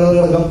മുതലായ കാറുകൾ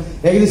കിടക്കാം.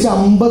 ഏകദേശം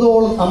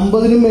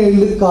 50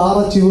 മേളിൽ കാർ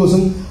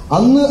അച്ചീവേഴ്സും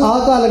അന്ന് ആ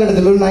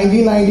കാലഘട്ടത്തിൽ ഒരു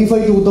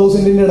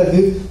 1995-2000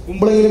 ഇടയ്ക്ക്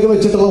കുമ്പളങ്ങിയിലൊക്കെ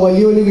വെച്ചിട്ടുള്ള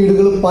വലിയ വലിയ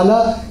വീടുകൾ പല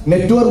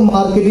നെറ്റ്വർക്ക്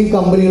മാർക്കറ്റിംഗ്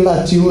കമ്പനികളുടെ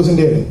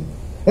അച്ചീവേഴ്സിന്റെ ആയിരുന്നു.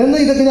 എന്നാൽ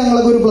ഇതൊക്കെ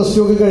ഞങ്ങളൊക്കെ ഒരു +2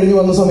 ഒക്കെ കഴിഞ്ഞ്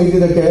വന്ന സമയത്ത്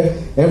ഇതൊക്കെ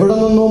എവിടെ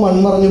നിന്നോ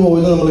മൺമറഞ്ഞു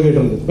പോയത് നമ്മൾ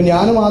കേട്ടിട്ടുണ്ട്. ഇപ്പൊ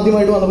ഞാനും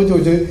ആദ്യമായിട്ട് വന്നപ്പോൾ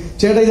ചോദിച്ചു,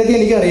 ചേട്ടാ ഇതൊക്കെ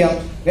എനിക്കറിയാം,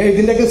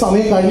 ഇതിന്റെയൊക്കെ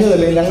സമയം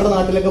കഴിഞ്ഞതല്ലേ, ഞങ്ങളുടെ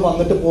നാട്ടിലൊക്കെ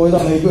വന്നിട്ട്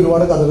പോയതാണ്. എനിക്ക്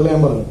ഒരുപാട് കഥകൾ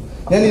ഞാൻ പറഞ്ഞു.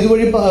 ഞാൻ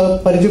ഇതുവഴി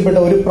പരിചയപ്പെട്ട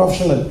ഒരു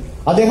പ്രൊഫഷണൽ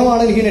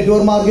അദ്ദേഹമാണ് എനിക്ക്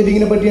നെറ്റ്വർക്ക്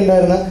മാർക്കറ്റിംഗിനെ പറ്റി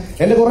ഉണ്ടായിരുന്ന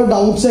എന്റെ കുറെ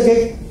ഡൗട്ട്സ് ഒക്കെ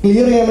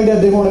ക്ലിയർ ചെയ്യാൻ വേണ്ടി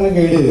അദ്ദേഹമാണ് എന്നെ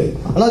ഗൈഡ് ചെയ്തത്.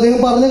 എന്നാൽ അദ്ദേഹം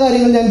പറഞ്ഞ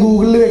കാര്യങ്ങൾ ഞാൻ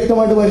ഗൂഗിളിൽ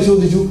വ്യക്തമായിട്ട്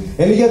പരിശോധിച്ചു.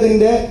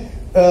 എനിക്കതിന്റെ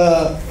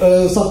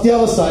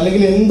സത്യാവസ്ഥ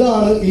അല്ലെങ്കിൽ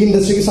എന്താണ് ഈ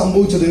ഇൻഡസ്ട്രിക്ക്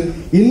സംഭവിച്ചത്,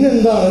 ഇന്ന്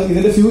എന്താണ്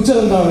ഇതിന്റെ ഫ്യൂച്ചർ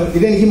എന്താണ്,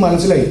 ഇതെനിക്ക്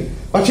മനസ്സിലായി.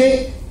 പക്ഷേ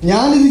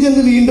ഞാനിത്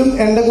ചെന്ന് വീണ്ടും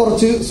എന്റെ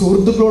കുറച്ച്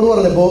സുഹൃത്തുക്കളോട്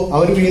പറഞ്ഞപ്പോൾ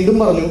അവർ വീണ്ടും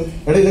പറഞ്ഞു,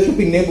 എടാ ഇതൊക്കെ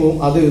പിന്നെ പോകും,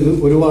 അത് ഇത്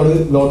ഒരുപാട്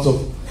ലോട്ട്സ്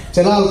ഓഫ്.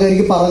 ചില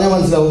ആൾക്കാർക്ക് പറഞ്ഞാൽ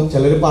മനസ്സിലാവും,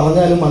 ചിലർ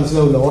പറഞ്ഞാലും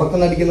മനസ്സിലാവില്ല. ഉറക്കം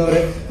നടിക്കുന്നവരെ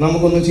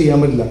നമുക്കൊന്നും ചെയ്യാൻ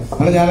പറ്റില്ല.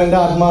 അങ്ങനെ ഞാൻ എന്റെ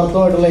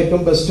ആത്മാർത്ഥമായിട്ടുള്ള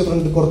ഏറ്റവും ബെസ്റ്റ്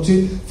ഫ്രണ്ട് കുറച്ച്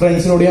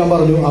ഫ്രണ്ട്സിനോട് ഞാൻ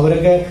പറഞ്ഞു.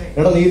 അവരൊക്കെ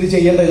എടാ നീ ഇത്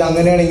ചെയ്യേണ്ട, ഇത്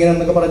അങ്ങനെയാണ് ഇങ്ങനെ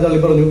എന്നൊക്കെ പറഞ്ഞ് തള്ളി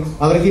പറഞ്ഞു.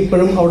 അവർക്ക്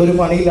ഇപ്പോഴും അവിടെ ഒരു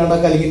പണിയില്ലാണ്ട് ആ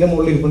കലിങ്ങിന്റെ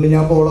മുകളിൽ ഇരിപ്പുണ്ട്.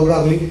 ഞാൻ പോളോ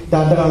കാറിൽ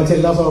ടാറ്റ കാണിച്ച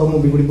എല്ലാ സാറും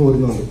മുമ്പിൽ കൂടി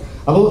പോരുന്നുണ്ട്.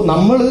 അപ്പോൾ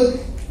നമ്മള്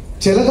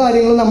ചില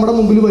കാര്യങ്ങൾ നമ്മുടെ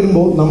മുമ്പിൽ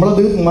വരുമ്പോൾ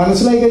നമ്മളത്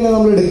മനസ്സിലാക്കി കഴിഞ്ഞാൽ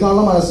നമ്മൾ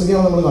എടുക്കാനുള്ള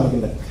മനസ്സിലാണ് നമ്മൾ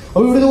കാണിക്കേണ്ടത്.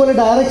 അപ്പോൾ ഇവിടെ ഇതുപോലെ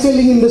ഡയറക്ട്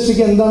സെല്ലിംഗ്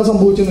ഇൻഡസ്ട്രിക്ക് എന്താണ്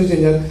സംഭവിച്ചതെന്ന് വെച്ച്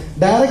കഴിഞ്ഞാൽ,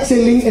 ഡയറക്ട്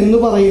സെല്ലിംഗ് എന്ന്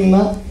പറയുന്ന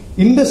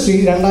ഇൻഡസ്ട്രി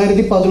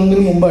 2011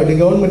 മുമ്പായിട്ട്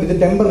ഗവൺമെന്റ് ഇത്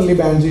ടെമ്പറലി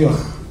ബാൻ ചെയ്യുകയാണ്.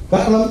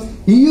 കാരണം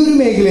ഈ ഒരു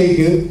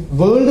മേഖലയ്ക്ക്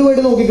വേൾഡ്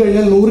വൈഡ്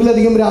നോക്കിക്കഴിഞ്ഞാൽ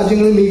 100-ലധികം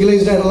രാജ്യങ്ങളിൽ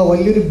ലീഗലൈസ്ഡ് ആയിട്ടുള്ള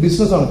വലിയൊരു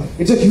ബിസിനസ്സാണ്.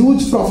 It's A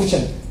huge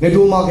profession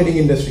network marketing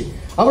industry.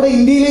 അവിടെ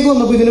ഇന്ത്യയിലേക്ക്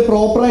വന്നപ്പോൾ ഇതിന്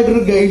പ്രോപ്പർ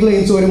ആയിട്ടൊരു ഗൈഡ്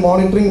ലൈൻസോ ഒരു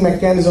മോണിറ്ററിംഗ്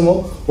മെക്കാനിസമോ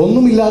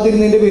ഒന്നും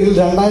ഇല്ലാതിരുന്നതിന്റെ പേരിൽ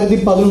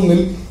 2011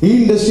 ഈ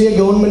ഇൻഡസ്ട്രിയെ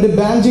ഗവൺമെന്റ്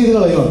ബാൻ ചെയ്ത്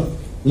കളയുകയാണ്.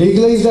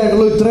 ലീഗലൈസ്ഡ്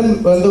ആയിട്ടുള്ള ഇത്രയും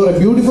എന്താ പറയുക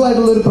ബ്യൂട്ടിഫുൾ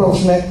ആയിട്ടുള്ള ഒരു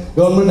പ്രൊഫഷനെ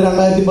ഗവൺമെന്റ്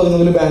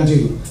 2011 ബാൻ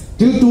ചെയ്തു.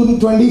 ടിൽ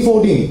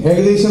 2014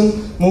 ഏകദേശം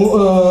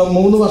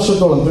 3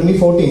 വർഷത്തോളം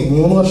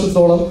 3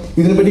 വർഷത്തോളം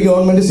ഇതിനെപ്പറ്റി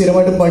ഗവൺമെന്റ്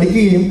സ്ഥിരമായിട്ട്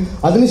പഠിക്കുകയും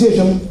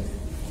അതിനുശേഷം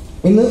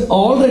ഇന്ന്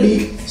already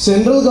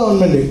central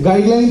government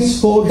guide lines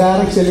four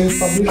direct selling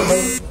publish by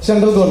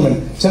central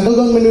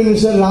government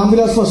minister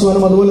Ramvilas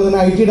പാസ്വാനും അതുപോലെ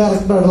തന്നെ IT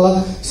ഡയറക്ടർ ആയിട്ടുള്ള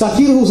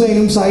സക്കീർ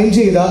ഹുസൈനും സൈൻ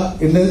ചെയ്ത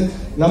ഇന്ന്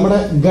നമ്മുടെ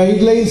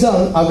ഗൈഡ് ലൈൻസ്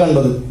ആണ് ആ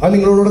കണ്ടത്. അത്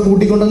നിങ്ങളോട്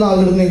കൂട്ടിക്കൊണ്ടുവന്ന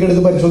ആളുകൾ നിങ്ങൾക്ക്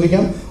എടുത്ത്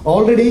പരിശോധിക്കാം.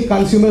 ഓൾറെഡി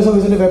കൺസ്യൂമർ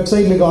സർവീസിന്റെ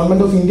വെബ്സൈറ്റിൽ,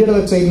 ഗവൺമെന്റ് ഓഫ് ഇന്ത്യയുടെ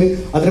വെബ്സൈറ്റിൽ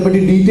അതിനെപ്പറ്റി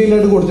ഡീറ്റെയിൽ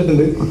ആയിട്ട്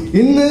കൊടുത്തിട്ടുണ്ട്.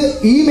 ഇന്ന്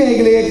ഈ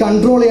മേഖലയെ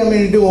കൺട്രോൾ ചെയ്യാൻ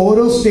വേണ്ടിയിട്ട്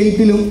ഓരോ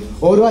സ്റ്റേറ്റിലും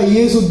ഓരോ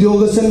IAS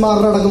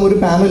ഉദ്യോഗസ്ഥന്മാരുടെ അടക്കം ഒരു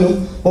പാനലും,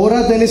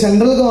 പോരാത്തതിന്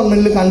സെൻട്രൽ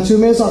ഗവൺമെന്റിൽ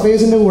കൺസ്യൂമേഴ്സ്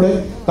അഫയേഴ്സിന്റെ കൂടെ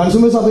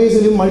കൺസ്യൂമേഴ്സ്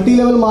അഫയേഴ്സിൽ മൾട്ടി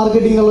ലെവൽ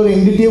മാർക്കറ്റിംഗ് ഉള്ള ഒരു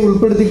എൻറ്റിറ്റിയെ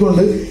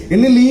ഉൾപ്പെടുത്തിക്കൊണ്ട്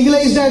ഇന്ന്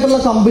ലീഗലൈസ്ഡ് ആയിട്ടുള്ള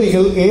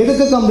കമ്പനികൾ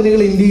ഏതൊക്കെ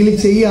കമ്പനികൾ ഇന്ത്യയിൽ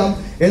ചെയ്യാം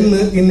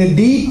എന്ന് ഇന്ന്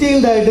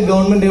ഡീറ്റെയിൽഡ് ആയിട്ട്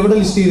ഗവൺമെന്റ് എവിടെ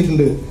ലിസ്റ്റ്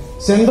ചെയ്തിട്ടുണ്ട്?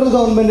 സെൻട്രൽ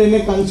ഗവൺമെന്റ് തന്നെ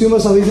കൺസ്യൂമർ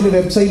സർവീസിന്റെ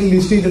വെബ്സൈറ്റിൽ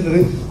ലിസ്റ്റ്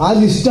ചെയ്തിട്ടുണ്ട്. ആ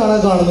ലിസ്റ്റാണ്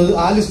കാണുന്നത്.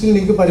 ആ ലിസ്റ്റിൽ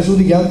നിങ്ങൾക്ക്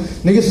പരിശോധിക്കാം.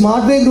 നിങ്ങൾക്ക്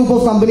സ്മാർട്ട്വേ ഗ്രൂപ്പ്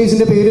ഓഫ്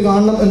കമ്പനീസിന്റെ പേര്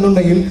കാണണം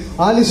എന്നുണ്ടെങ്കിൽ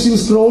ആ ലിസ്റ്റിൽ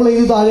സ്ക്രോൾ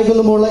ചെയ്ത് താഴേക്ക്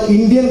വന്നുമ്പോൾ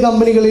ഇന്ത്യൻ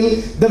കമ്പനികളിൽ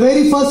the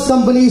very first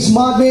company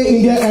സ്മാർട്ട്വേ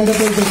India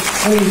enterprises.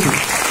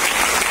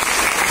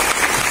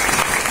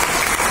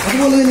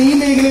 അതുപോലെ തന്നെ ഈ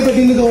മേഖലയെ പറ്റി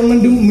ഇന്ന്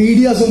ഗവൺമെന്റും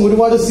മീഡിയാസും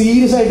ഒരുപാട്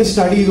സീരിയസ് ആയിട്ട്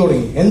സ്റ്റഡി ചെയ്ത്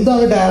തുടങ്ങി.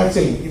 എന്താണ് ഡയറക്ട്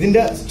സെല്ലിംഗ്,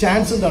 ഇതിന്റെ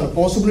ചാൻസ് എന്താണ്,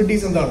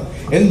 പോസിബിലിറ്റീസ് എന്താണ്,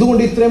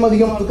 എന്തുകൊണ്ട് ഇത്രയും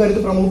അധികം ആൾക്കാർ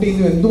ഇത് പ്രൊമോട്ട്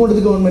ചെയ്യുന്നു, എന്തുകൊണ്ട്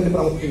ഇത് ഗവൺമെന്റ്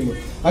പ്രൊമോട്ട് ചെയ്യുന്നു.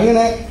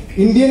 അങ്ങനെ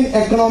Indian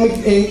economic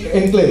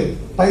enclave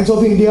times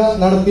of India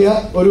നടത്തിയ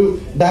ഒരു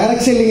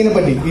ഡയറക്ട് സെല്ലിങ്ങിനെ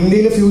പറ്റി,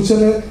 ഇന്ത്യയിലെ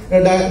ഫ്യൂച്ചറിന്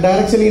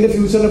ഡയറക്ട് സെല്ലിങ്ങിന്റെ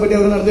ഫ്യൂച്ചറിനെ പറ്റി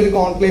അവർ നടത്തിയ ഒരു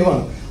കോൺക്ലേവ്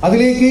ആണ്.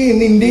 അതിലേക്ക്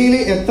ഇന്ന് ഇന്ത്യയിൽ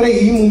എത്ര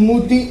ഈ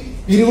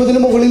 20-ന്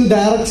മുകളിൽ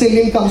ഡയറക്ട്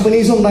സെല്ലിംഗ്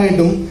കമ്പനീസ്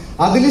ഉണ്ടായിട്ടും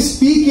അതിൽ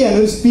സ്പീക്ക് ചെയ്യാൻ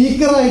ഒരു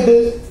സ്പീക്കറായിട്ട്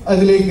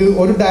അതിലേക്ക്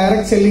ഒരു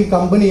ഡയറക്ട് സെല്ലിംഗ്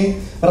കമ്പനിയെ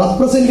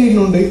റെപ്രസെന്റ്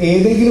ചെയ്യുന്നുണ്ട്.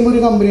 ഏതെങ്കിലും ഒരു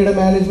കമ്പനിയുടെ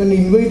മാനേജ്മെന്റ്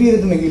ഇൻവൈറ്റ്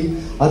ചെയ്തിട്ടുണ്ടെങ്കിൽ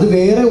അത്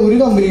വേറെ ഒരു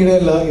കമ്പനിയുടെ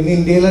അല്ല, ഇന്ന്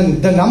ഇന്ത്യയിലെ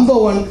number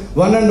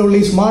one and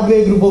only smart way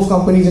group of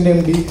കമ്പനീസിന്റെ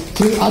MD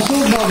Shri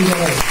Ashok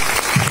ബാബുജാണ്.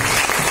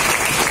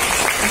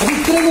 അത്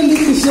ഇത്രയും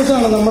വലിയൊരു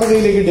ബിസിനസ്സാണ് നമ്മുടെ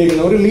കയ്യിലേക്ക്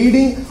ഇട്ടേക്കുന്നത്. ഒരു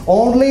ലീഡിംഗ്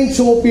ഓൺലൈൻ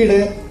ഷോപ്പിയുടെ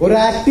ഒരു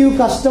ആക്റ്റീവ്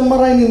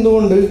കസ്റ്റമറായി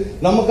നിന്നുകൊണ്ട്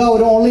നമുക്ക് ആ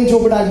ഒരു ഓൺലൈൻ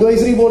ഷോപ്പിയുടെ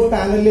അഡ്വൈസറി ബോർഡ്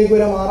പാനലിലേക്ക്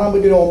വരെ മാറാൻ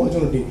പറ്റിയ ഒരു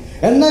ഓപ്പർച്യൂണിറ്റി.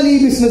 എന്നാൽ ഈ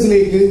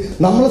ബിസിനസ്സിലേക്ക്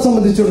നമ്മളെ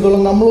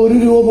സംബന്ധിച്ചിടത്തോളം നമ്മൾ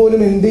 ₹1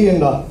 പോലും എന്ത്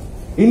ചെയ്യണ്ട,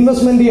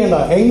 ഇൻവെസ്റ്റ്മെന്റ് ചെയ്യണ്ട.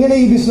 എങ്ങനെ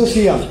ഈ ബിസിനസ്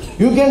ചെയ്യാം?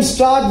 You can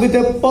start with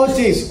a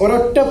purchase.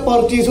 ഒരൊറ്റ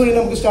പർച്ചേസ് വഴി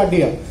നമുക്ക് സ്റ്റാർട്ട്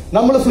ചെയ്യാം.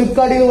 നമ്മൾ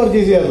ഫ്ലിപ്കാർട്ടിൽ നിന്ന്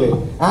പർച്ചേസ് ചെയ്യാറില്ലേ,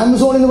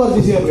 ആമസോണിൽ നിന്ന്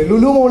പർച്ചേസ് ചെയ്യാറില്ലേ,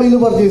 ലുലു മോളിൽ നിന്ന്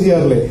പർച്ചേസ്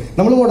ചെയ്യാറില്ലേ,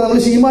 നമ്മൾ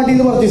ഷീമാട്ടിൽ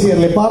നിന്ന് പർച്ചേസ്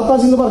ചെയ്യാറില്ലേ,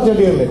 പാർത്താസിൽ നിന്ന് പർച്ചേസ്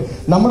ചെയ്യാറില്ലേ,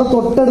 നമ്മുടെ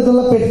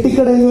തൊട്ടടുത്തുള്ള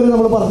പെട്ടിക്കടയിൽ നിന്ന് വരെ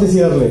നമ്മൾ പർച്ചേസ്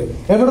ചെയ്യാറില്ലേ.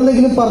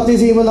 എവിടെന്നെങ്കിലും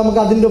പർച്ചേസ് ചെയ്യുമ്പോൾ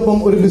നമുക്ക് അതിന്റെ ഒപ്പം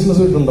ഒരു ബിസിനസ്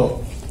കിട്ടുന്നുണ്ടോ?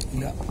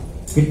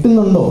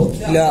 കിട്ടുന്നുണ്ടോ?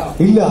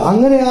 ഇല്ല.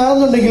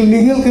 അങ്ങനെയാണെന്നുണ്ടെങ്കിൽ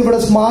നിങ്ങൾക്ക് ഇവിടെ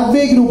സ്മാർട്ട്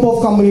വേ ഗ്രൂപ്പ് ഓഫ്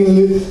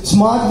കമ്പനികളിൽ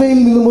സ്മാർട്ട് വേയിൽ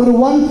നിന്നും ഒരു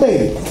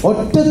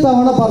ഒറ്റ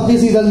തവണ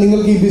പർച്ചേസ് ചെയ്താൽ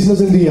നിങ്ങൾക്ക് ഈ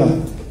ബിസിനസ് എന്ത് ചെയ്യാം?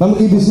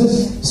 നമുക്ക് ഈ ബിസിനസ്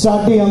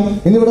സ്റ്റാർട്ട് ചെയ്യാം.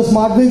 ഇന്നിവിടെ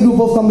smart way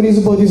group of companies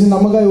purchase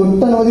നമുക്ക്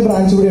ഒട്ടനവധി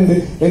ബ്രാൻഡ്സ് ഇവിടെ ഉണ്ട്.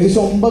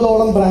 ഏകദേശം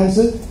 9ഓളം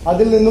ബ്രാൻഡ്സ്.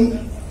 അതിൽ നിന്നും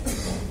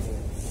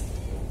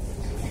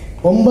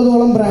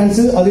 9ഓളം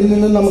ബ്രാൻഡ്സ്, അതിൽ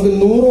നിന്നും നമുക്ക്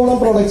 100ഓളം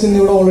പ്രോഡക്ട്സ് ഇന്ന്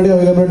ഇവിടെ ഓൾറെഡി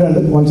അവൈലബിൾ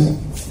ഉണ്ട്.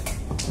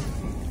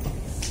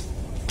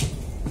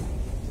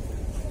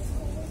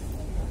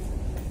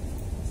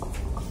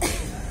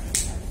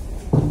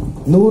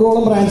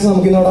 100ഓളം ബ്രാൻഡ്സ്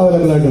നമുക്ക് ഇന്നവിടെ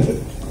അവൈലബിൾ ആയിട്ടുണ്ട്.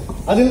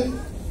 അതിൽ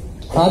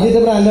ആദ്യത്തെ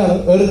ബ്രാൻഡാണ്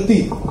എർത്തി.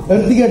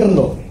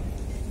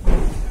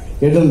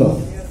 കേട്ടിട്ടുണ്ടോ?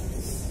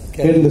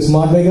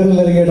 സ്മാർട്ട് വേക്കർ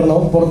എല്ലാവരും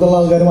കേട്ടിട്ടുണ്ടാവും. പുറത്തുള്ള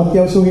ആൾക്കാരും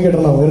അത്യാവശ്യമൊക്കെ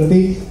കേട്ടിട്ടുണ്ടാവും. എർത്തി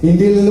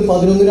ഇന്ത്യയിൽ നിന്ന്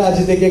 11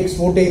 രാജ്യത്തേക്ക്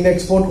എക്സ്പോർട്ട് ചെയ്യുന്ന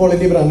എക്സ്പോർട്ട്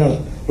ക്വാളിറ്റി ബ്രാൻഡാണ്.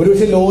 ഒരു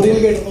പക്ഷേ ലോറിയൽ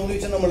കേട്ടിട്ടുണ്ടോ എന്ന്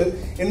ചോദിച്ചാൽ നമ്മൾ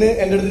ഇന്ന്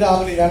എന്റെ അടുത്ത്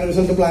രാവിലെ ഞാൻ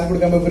റിസൾട്ട് പ്ലാൻ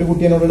കൊടുക്കാൻ പോയപ്പോൾ ഒരു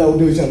കുട്ടി എന്നോട്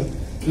ഡൗട്ട് ചോദിച്ചാണ്.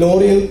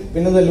 ലോറിയൽ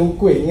പിന്നെ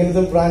ലുക്വേ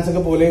ഇങ്ങനത്തെ ബ്രാൻഡ്സ്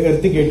ഒക്കെ പോലെ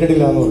എർത്തി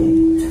കേട്ടിട്ടില്ല എന്ന് പറഞ്ഞു.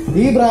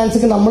 ഈ ബ്രാൻഡ്സ്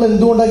ഒക്കെ നമ്മൾ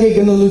എന്തുകൊണ്ടാണ്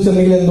കേൾക്കുന്നത്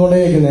വെച്ചിട്ടുണ്ടെങ്കിൽ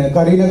എന്തുകൊണ്ടാണ് കേൾക്കുന്നത്?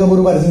 കരീന കപൂർ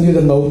പരസ്യം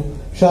ചെയ്തിട്ടുണ്ടാവും,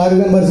 ഷാരൂഖ്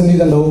ഖാൻ പരസ്യം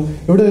ചെയ്തിട്ടുണ്ടാവും.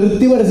 ഇവിടെ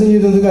എർത്തി പരസ്യം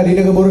ചെയ്തത് കരീന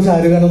കപൂർ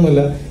ഷാരൂഖ് ഖാൻ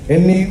ഒന്നുമല്ല,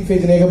 എന്നെയും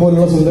ഫെജിനെയൊക്കെ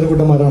പോലുള്ള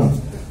സുന്ദരകുട്ടന്മാരാണ്.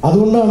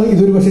 അതുകൊണ്ടാണ്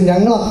ഇതൊരു പക്ഷെ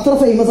ഞങ്ങൾ അത്ര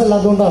ഫേമസ്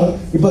അല്ലാത്തതുകൊണ്ടാണ്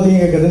ഇപ്പൊ അധികം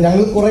കേൾക്കുന്നത്.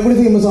 ഞങ്ങൾ കുറെ കൂടി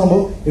ഫേമസ്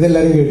ആകുമ്പോൾ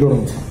ഇതെല്ലാവരും കേട്ടു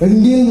തുടങ്ങും.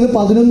 ഇന്ത്യയിൽ നിന്ന്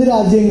 11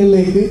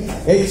 രാജ്യങ്ങളിലേക്ക്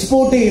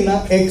എക്സ്പോർട്ട് ചെയ്യുന്ന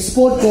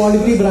എക്സ്പോർട്ട്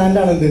ക്വാളിറ്റി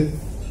ബ്രാൻഡാണ് ഇത്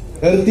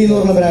എർത്തി എന്ന്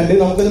പറഞ്ഞ ബ്രാൻഡ്.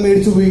 നമുക്കത്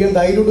മേടിച്ച് ഉപയോഗിക്കാം,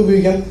 ധൈര്യമായിട്ട്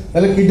ഉപയോഗിക്കാം.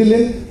 നല്ല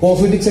കിഡിലൻ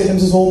കോസ്മെറ്റിക്സ്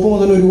ഐറ്റംസ്, സോപ്പ്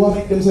മുതൽ ഒരുപാട്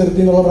ഐറ്റംസ്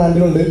എർത്തി എന്നുള്ള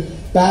ബ്രാൻഡിലുണ്ട്.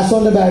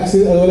 പാസോന്റെ ബാഗ്സ്,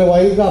 അതുപോലെ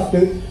വൈൽഡ്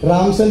ക്രാഫ്റ്റ്,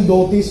 റാംസൺ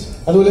ധോത്തീസ്,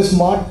 അതുപോലെ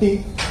സ്മാർട്ട് ടീ,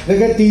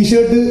 ഇതൊക്കെ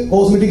ടീഷർട്ട്,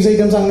 കോസ്മെറ്റിക്സ്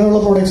ഐറ്റംസ് അങ്ങനെയുള്ള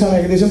പ്രോഡക്ട്സ് ആണ്.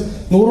 ഏകദേശം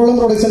 100ഓളം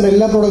പ്രോഡക്ട്സ് ഉണ്ട്.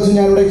 എല്ലാ പ്രോഡക്ട്സും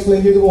ഞാനിവിടെ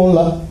എക്സ്പ്ലെയിൻ ചെയ്ത്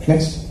പോകുന്നില്ല.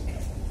 നെക്സ്റ്റ്,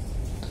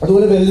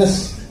 അതുപോലെ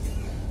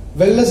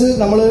വെൽനസ്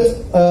നമ്മൾ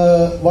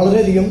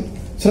വളരെയധികം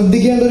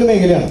ശ്രദ്ധിക്കേണ്ട ഒരു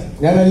മേഖലയാണ്.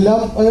 ഞാൻ എല്ലാം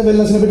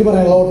വെൽനസിനെ പറ്റി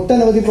പറയാനുള്ള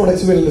ഒട്ടനവധി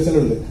പ്രോഡക്ട്സ്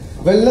വെൽനസിലുണ്ട്.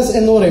 വെൽനസ്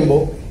എന്ന്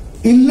പറയുമ്പോൾ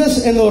ഇൽനസ്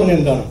എന്ന് പറഞ്ഞാൽ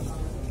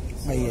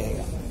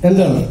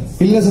എന്താണ്?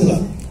 ഇൽനസ് എന്താ?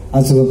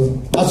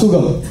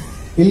 അസുഖം.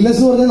 ഇൽനസ്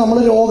എന്ന് പറഞ്ഞാൽ നമ്മൾ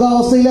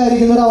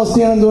രോഗാവസ്ഥയിലായിരിക്കുന്ന ഒരു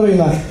അവസ്ഥയാണ് എന്ത്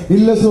പറയുന്നത്?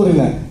 ഇൽനസ് എന്ന്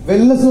പറയുന്നത്.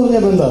 വെൽനസ് എന്ന്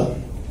പറഞ്ഞാൽ എന്താ?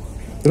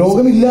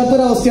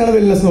 രോഗമില്ലാത്തൊരവസ്ഥയാണ്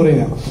വെൽനസ് എന്ന്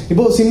പറയുന്നത്.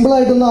 ഇപ്പൊ സിമ്പിൾ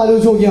ആയിട്ടൊന്ന്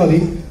ആലോചിച്ച് നോക്കിയാൽ മതി.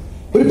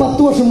 ഒരു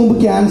 10 വർഷം മുമ്പ്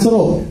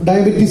ക്യാൻസറോ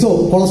ഡയബറ്റീസോ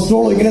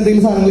കൊളസ്ട്രോളോ ഇങ്ങനെ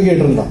എന്തെങ്കിലും സാധനങ്ങൾ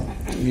കേട്ടിട്ടുണ്ടോ?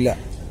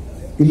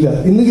 ഇല്ല.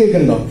 ഇന്ന്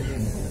കേൾക്കണ്ടോ?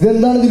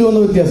 ഇതെന്താണ് ഇതിൽ വന്ന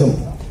വ്യത്യാസം?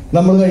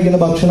 നമ്മൾ കഴിക്കുന്ന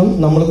ഭക്ഷണം,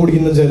 നമ്മൾ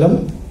കുടിക്കുന്ന ജലം,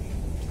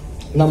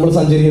 നമ്മൾ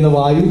സഞ്ചരിക്കുന്ന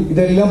വായു,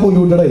 ഇതെല്ലാം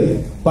പൊല്യൂട്ടഡ് ആയി.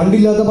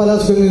 പണ്ടില്ലാത്ത പല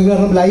അസുഖങ്ങൾക്ക്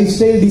കാരണം ലൈഫ്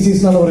സ്റ്റൈൽ ഡിസീസ്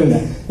എന്നാണ്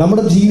പറയുന്നത്.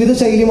 നമ്മുടെ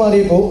ജീവിതശൈലി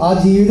മാറിയപ്പോൾ ആ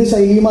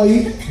ജീവിതശൈലിയുമായി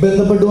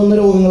ബന്ധപ്പെട്ട് വന്ന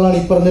രോഗങ്ങളാണ്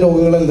ഈ പറഞ്ഞ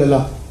രോഗങ്ങൾ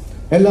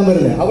എല്ലാം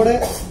വരുന്നത്. അവിടെ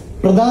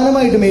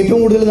പ്രധാനമായിട്ടും ഏറ്റവും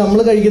കൂടുതൽ നമ്മൾ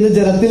കഴിക്കുന്ന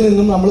ജലത്തിൽ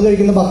നിന്നും നമ്മൾ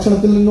കഴിക്കുന്ന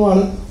ഭക്ഷണത്തിൽ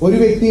നിന്നുമാണ് ഒരു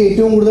വ്യക്തി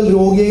ഏറ്റവും കൂടുതൽ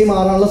രോഗിയായി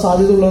മാറാനുള്ള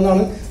സാധ്യത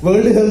ഉള്ളതെന്നാണ്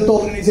വേൾഡ് ഹെൽത്ത്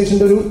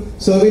ഓർഗനൈസേഷന്റെ ഒരു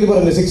സർവേയിൽ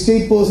പറയുന്നത്.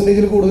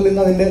 68% കൂടുതൽ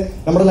ഇന്ന് അതിന്റെ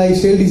നമ്മുടെ ലൈഫ്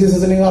സ്റ്റൈൽ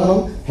ഡിസീസസിന് കാരണം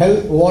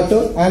ഹെൽത്ത്,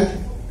 വാട്ടർ ആൻഡ്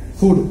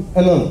ഫുഡ്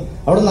എന്നാണ്.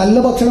 അവിടെ നല്ല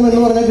ഭക്ഷണം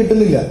എന്ന് പറഞ്ഞാൽ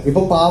കിട്ടുന്നില്ല.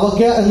 ഇപ്പൊ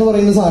പാവയ്ക്ക എന്ന്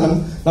പറയുന്ന സാധനം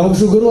നമുക്ക്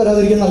ഷുഗർ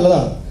വരാതിരിക്കാൻ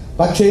നല്ലതാണ്.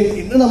 പക്ഷേ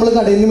ഇന്ന് നമ്മൾ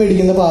കടയിൽ നിന്ന്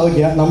മേടിക്കുന്ന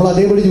പാവയ്ക്ക നമ്മൾ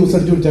അതേപടി ജ്യൂസ്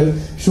അടിച്ചു കുടിച്ചാൽ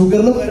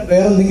ഷുഗറിന്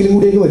വേറെ എന്തെങ്കിലും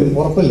കൂടിയൊക്കെ വരും,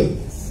 ഉറപ്പല്ലേ?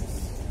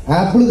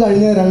 ആപ്പിൾ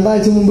കഴിഞ്ഞ 2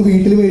 ആഴ്ച മുമ്പ്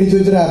വീട്ടിൽ മേടിച്ചു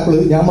വെച്ചൊരു ആപ്പിൾ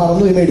ഞാൻ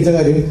മറന്നുപോയി മേടിച്ച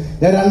കാര്യം.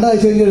 ഞാൻ 2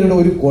 ആഴ്ച കഴിഞ്ഞ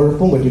ഒരു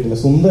കുഴപ്പവും പറ്റിയിട്ടില്ല,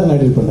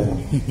 സുന്ദരനായിട്ട്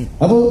ഇരിപ്പുണ്ടായിരുന്നു.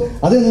 അപ്പൊ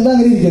അതെന്താ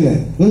അങ്ങനെ ഇരിക്കുന്നത്?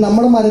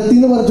 നമ്മുടെ മരത്തിൽ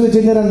നിന്ന് പറിച്ചു വെച്ച്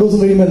കഴിഞ്ഞാൽ 2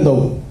 ദിവസം കഴിയുമ്പോൾ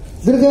എന്താവും?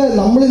 ഇതൊക്കെ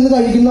നമ്മൾ ഇന്ന്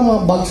കഴിക്കുന്ന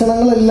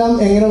ഭക്ഷണങ്ങളെല്ലാം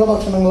എങ്ങനെയുള്ള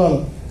ഭക്ഷണങ്ങളാണ്?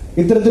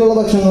 ഇത്തരത്തിലുള്ള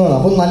ഭക്ഷണങ്ങളാണ്.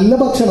 അപ്പൊ നല്ല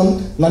ഭക്ഷണം,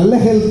 നല്ല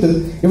ഹെൽത്ത്.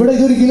 ഇവിടെ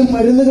ഇതൊരിക്കലും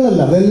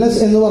മരുന്നുകളല്ല. വെൽനസ്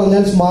എന്ന്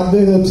പറഞ്ഞാൽ സ്മാർട്ട്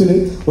വേ ഹെർബ്സിൽ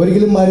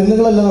ഒരിക്കലും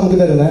മരുന്നുകളല്ല നമുക്ക്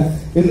തരുന്നത്.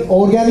 ഇത്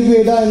ഓർഗാനിക്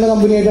വേദ എന്ന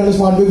കമ്പനിയായിട്ടാണ്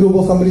smart way group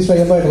of companies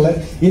type ആയിട്ടുള്ളത്.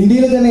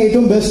 ഇന്ത്യയിൽ തന്നെ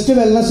ഏറ്റവും ബെസ്റ്റ്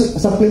വെൽനസ്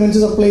സപ്ലിമെന്റ്സ്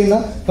സപ്ലൈ ചെയ്യുന്ന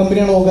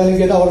കമ്പനിയാണ് ഓർഗാനിക്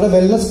വേദ. അവരുടെ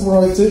വെൽനസ്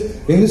പ്രോഡക്ട്സ്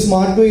ഇന്ന്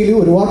സ്മാർട്ട് വേയിൽ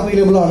ഒരുപാട്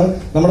അവൈലബിൾ ആണ്.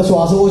 നമ്മുടെ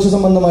ശ്വാസകോശ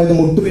സംബന്ധമായത്,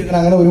 മുട്ടുവേദന,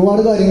 അങ്ങനെ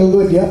ഒരുപാട് കാര്യങ്ങൾക്ക്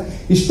പറ്റിയ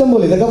ഇഷ്ടം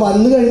പോലെ ഇതൊക്കെ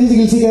വന്നു കഴിഞ്ഞ്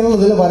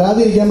ചികിത്സിക്കാനുള്ളതിൽ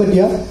വരാതിരിക്കാൻ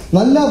പറ്റിയ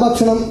നല്ല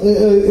ഭക്ഷണം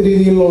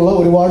രീതിയിലുള്ള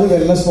ഒരുപാട്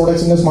വെൽനസ്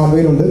പ്രോഡക്ട്സിന്റെ സ്മാർട്ട്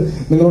വേയിലുണ്ട്.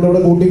 നിങ്ങളോട്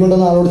ഇവിടെ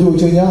കൂട്ടിക്കൊണ്ടെന്ന് ആളോട്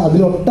ചോദിച്ചു കഴിഞ്ഞാൽ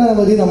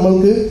അതിലൊട്ടനവധി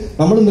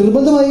നമ്മൾ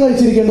നിർബന്ധമായി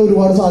കഴിച്ചിരിക്കേണ്ട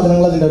ഒരുപാട്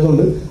സാധനങ്ങൾ അതിൻ്റെ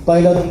അകത്തുണ്ട്. അപ്പൊ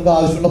അതിനകത്ത് നമുക്ക്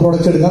ആവശ്യമുള്ള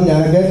പ്രൊഡക്ട്സ് എടുക്കാം.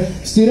 ഞാനൊക്കെ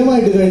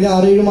സ്ഥിരമായിട്ട് കഴിഞ്ഞ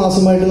 6-7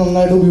 മാസമായിട്ട്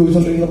നന്നായിട്ട്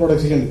ഉപയോഗിച്ചുകൊണ്ടിരിക്കുന്ന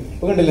പ്രൊഡക്ട്സ് ഉണ്ട്.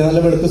 ഇപ്പൊ കണ്ടില്ലേ, നല്ല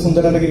വെളുത്ത്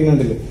സുന്ദരമായിട്ട്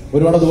ഇരിക്കുന്നുണ്ടല്ലേ.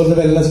 ഒരുപാട് അതുപോലെ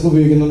വെൽനസ്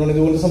ഉപയോഗിക്കുന്നുണ്ട്.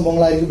 ഇതുപോലത്തെ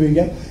സംഭവങ്ങളായിരിക്കും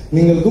ഉപയോഗിക്കാം,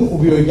 നിങ്ങൾക്കും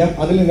ഉപയോഗിക്കാം.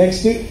 അതിൽ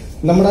നെക്സ്റ്റ്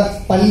നമ്മുടെ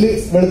പല്ല്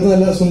വെളുത്ത്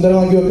നല്ല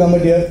സുന്ദരമാക്കി വെക്കാൻ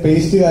പറ്റിയ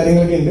പേസ്റ്റ്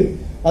കാര്യങ്ങളൊക്കെ ഉണ്ട്.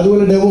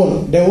 അതുപോലെ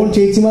ഡെവോൺ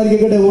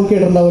ചേച്ചിമാർക്കൊക്കെ ഡെവോൺ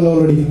കേട്ടിട്ടുണ്ടാവുമല്ലോ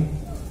ഓൾറെഡി.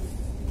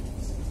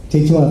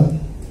 ചേച്ചിമാർ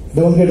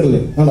ഡെവോൺ കേട്ടില്ലേ?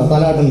 ആണോ,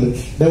 തലാട്ടുണ്ട്.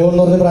 ഡെവോൺ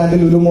എന്ന് പറഞ്ഞ ബ്രാൻഡ്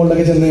ലുലു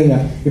മോളിലൊക്കെ ചെന്ന്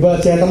കഴിഞ്ഞാൽ ഇപ്പൊ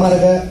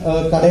ചേട്ടന്മാരൊക്കെ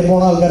കടയിൽ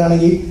പോണ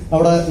ആൾക്കാരാണെങ്കിൽ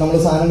അവിടെ നമ്മൾ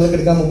സാധനങ്ങളൊക്കെ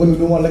എടുക്കാൻ മുമ്പ്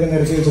ലുലു മോളിലൊക്കെ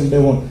നിരത്തി വെച്ചിട്ടുണ്ട്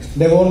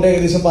ഡെവോണിന്റെ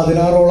ഏകദേശം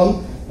 16ഓളം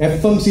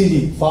FMCG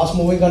fast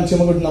moving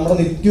consumer good നമ്മുടെ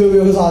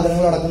നിത്യോപയോഗ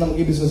സാധനങ്ങൾ അടക്കം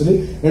നമുക്ക് ഈ ബിസിനസ്സിൽ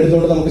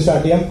എടുത്തുകൊണ്ട് നമുക്ക്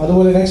സ്റ്റാർട്ട് ചെയ്യാം.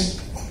 അതുപോലെ നെക്സ്റ്റ്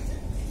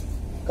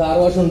കാർ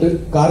വാഷ് ഉണ്ട്.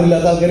 കാർ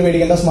ഇല്ലാത്ത ആൾക്കാർ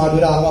മേടിക്കേണ്ട, സ്മാർട്ട്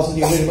വേ 6 മാസം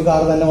ചെയ്ത് കഴിയുമ്പോൾ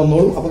കാർ തന്നെ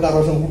വന്നോളൂ. അപ്പൊ കാർ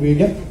വാഷ് നമുക്ക്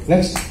ഉപയോഗിക്കാം.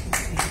 നെക്സ്റ്റ്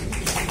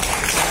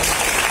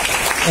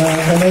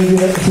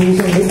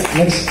ഷൂസ് ഉണ്ട്.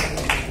 Next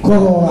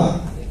corona.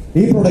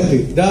 ഈ product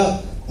the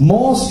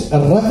most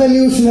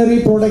revolutionary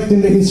product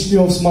in the history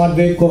of smart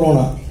way corona.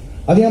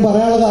 അത് ഞാൻ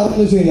പറയാനുള്ള കാരണം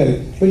എന്ന് വെച്ച് കഴിഞ്ഞാൽ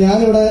ഇപ്പൊ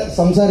ഞാനിവിടെ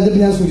സംസാരിച്ചിട്ട്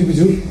ഞാൻ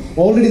സൂചിപ്പിച്ചു,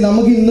 ഓൾറെഡി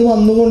നമുക്ക് ഇന്ന്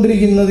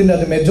വന്നുകൊണ്ടിരിക്കുന്നതിന്റെ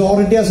അത്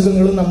മെജോറിറ്റി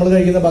അസുഖങ്ങളും നമ്മൾ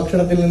കഴിക്കുന്ന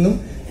ഭക്ഷണത്തിൽ നിന്നും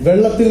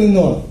വെള്ളത്തിൽ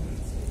നിന്നുമാണ്.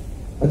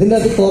 അതിന്റെ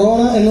അകത്ത്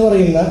കൊറോണ എന്ന്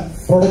പറയുന്ന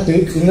പ്രൊഡക്റ്റ്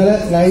ഇന്നലെ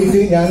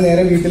നൈറ്റ് ഞാൻ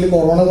നേരെ വീട്ടിൽ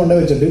കൊറോണ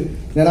കൊണ്ടുവച്ചിട്ട്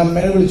ഞാൻ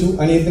അമ്മേനെ വിളിച്ചു,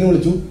 അനിയത്തിനെ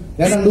വിളിച്ചു.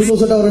 ഞാൻ 2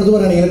 ദിവസമായിട്ട് അവരുടെ അടുത്ത്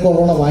പറയണം, ഇങ്ങനെ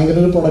കൊറോണ ഭയങ്കര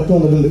ഒരു പ്രൊഡക്റ്റ്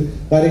വന്നിട്ടുണ്ട്,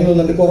 കാര്യങ്ങൾ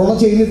വന്നിട്ടുണ്ട്. കൊറോണ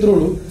ചെയ്യുന്ന ഇത്രേ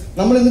ഉള്ളൂ.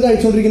 നമ്മൾ ഇന്ന്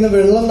കഴിച്ചുകൊണ്ടിരിക്കുന്ന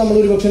വെള്ളം നമ്മൾ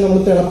ഒരു പക്ഷേ നമ്മൾ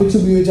തിളപ്പിച്ച്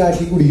ഉപയോഗിച്ച്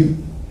ആക്കി കുടിക്കും,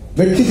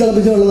 വെട്ടി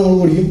തിളപ്പിച്ച വെള്ളം നമ്മൾ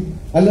കുടിക്കും.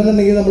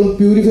 അല്ലെന്നുണ്ടെങ്കിൽ നമ്മൾ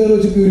പ്യൂരിഫയർ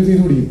വെച്ച് പ്യൂരിഫൈ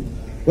ചെയ്ത് കുടിക്കും.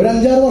 ഒരു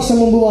 5-6 വർഷം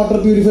മുമ്പ് വാട്ടർ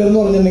പ്യൂരിഫയർ എന്ന്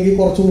പറഞ്ഞിട്ടുണ്ടെങ്കിൽ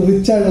കുറച്ചുകൂടി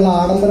റിച്ച് ആയിട്ടുള്ള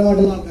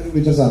ആഡംബരമായിട്ടുള്ള ആൾക്കാർ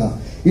ഉപയോഗിച്ച സാധനം.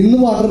 ഇന്ന്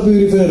വാട്ടർ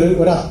പ്യൂരിഫയർ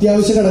ഒരു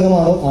അത്യാവശ്യ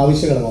ഘടകമാണോ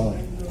ആവശ്യ ഘടകമാണോ?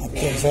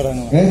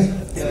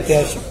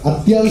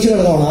 അത്യാവശ്യ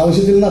ഘടകമാണ്.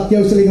 ആവശ്യത്തിൽ നിന്ന്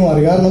അത്യാവശ്യത്തിലേക്ക്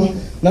മാറി. കാരണം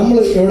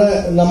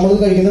നമ്മൾ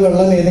കഴിക്കുന്ന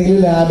വെള്ളം ഏതെങ്കിലും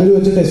ലാബിൽ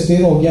വെച്ച് ടെസ്റ്റ്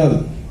ചെയ്ത് നോക്കിയാൽ മതി.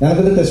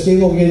 ഞാനൊക്കെ ടെസ്റ്റ്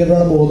ചെയ്ത് നോക്കി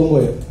കഴിഞ്ഞപ്പോഴാണ് ബോധം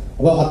പോയത്.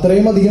 അപ്പൊ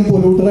അത്രയും അധികം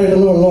പൊല്യൂട്ടഡ്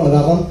ആയിട്ടുള്ള വെള്ളമാണ്.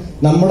 കാരണം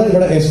നമ്മുടെ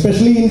ഇവിടെ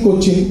എസ്പെഷ്യലി ഇൻ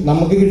കൊച്ചിൻ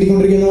നമുക്ക്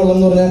കിട്ടിക്കൊണ്ടിരിക്കുന്ന വെള്ളം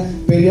എന്ന് പറഞ്ഞാൽ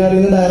പെരിയാറിൽ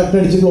നിന്ന് ഡയറക്റ്റ്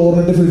അടിച്ച്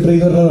ക്ലോറിനിട്ട് ഫിൽറ്റർ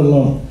ചെയ്ത് വരുന്ന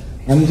വെള്ളമാണ്.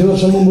 5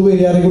 വർഷം മുമ്പ്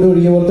പെരിയാറിൽ കൂടി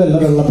ഒഴുകിയ പോലത്തെ അല്ല.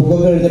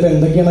 വെള്ളപ്പൊക്കമൊക്കെ കഴിഞ്ഞപ്പോൾ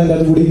എന്തൊക്കെയാണ് അതിൻ്റെ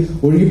അത് കൂടി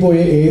ഒഴുകിപ്പോയ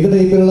ഏത്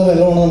ടൈപ്പിലുള്ള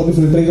വെള്ളമാണ് നമുക്ക്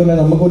ഫിൽറ്റർ ചെയ്ത് പറഞ്ഞാൽ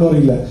നമുക്ക് പോലും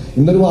അറിയില്ല.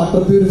 ഇന്നൊരു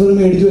വാട്ടർ പ്യൂരിഫയർ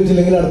മേടിച്ച്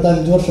വെച്ചില്ലെങ്കിൽ അടുത്ത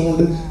 5 വർഷം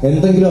കൊണ്ട്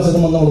എന്തെങ്കിലും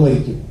അസുഖം വന്ന് നമ്മൾ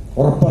മരിക്കും,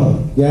 ഉറപ്പാണ്,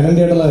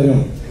 ഗ്യാരണ്ടി ആയിട്ടുള്ള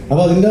കാര്യമാണ്.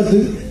 അപ്പൊ അതിൻ്റെ അകത്ത്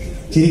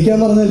ചിരിക്കാൻ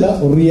പറഞ്ഞല്ല,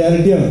 ഒരു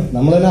റിയാലിറ്റിയാണ്.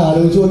 നമ്മൾ തന്നെ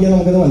ആലോചിച്ച് നോക്കിയാൽ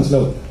നമുക്കത്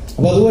മനസ്സിലാവും.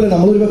 അപ്പൊ അതുപോലെ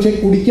നമ്മളൊരു പക്ഷേ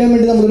കുടിക്കാൻ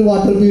വേണ്ടി നമ്മളൊരു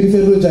വാട്ടർ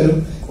പ്യൂരിഫയർ വെച്ചാലും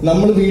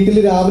നമ്മൾ വീട്ടിൽ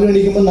രാവിലെ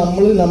എണീക്കുമ്പോൾ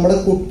നമ്മുടെ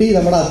കുട്ടി,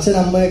 നമ്മുടെ അച്ഛൻ,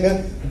 അമ്മയൊക്കെ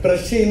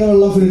ബ്രഷ് ചെയ്യുന്ന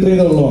വെള്ളം ഫിൽറ്റർ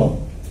ചെയ്ത വെള്ളമാണ്.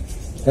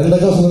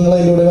 എന്തൊക്കെ അസുഖങ്ങൾ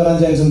അതിൻ്റെ കൂടെ വരാൻ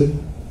ചാൻസ് ഉണ്ട്.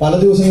 പല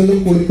ദിവസങ്ങളിലും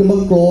കുളിക്കുമ്പോൾ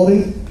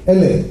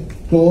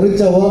ക്ലോറിൻ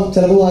ചവ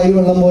ചിലപ്പോൾ വായു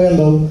വെള്ളം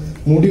പോയുണ്ടാവും.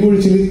 മുടി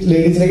കുഴിച്ചിൽ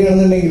ലേഡീസിനൊക്കെ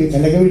ആണെന്നുണ്ടെങ്കിൽ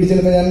എന്റെയൊക്കെ വീട്ടിൽ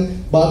ചിലപ്പോൾ ഞാൻ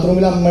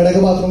ബാത്റൂമിൽ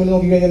അമ്മയുടെയൊക്കെ ബാത്റൂമിൽ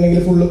നോക്കി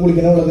കഴിഞ്ഞിട്ടുണ്ടെങ്കിൽ ഫുള്ള്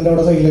കുളിക്കുന്ന വെള്ളത്തിന്റെ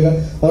അവിടെ സൈഡിലൊക്കെ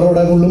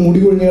അവരുടെ ഫുള്ള് മുടി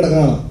കൊഴിഞ്ഞ്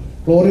കിടക്കാനാണ്.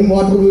 ക്ലോറിൻ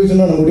വാട്ടർ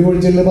ഉപയോഗിച്ചിട്ടാണ് മുടി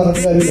കൊഴിച്ചില്ല,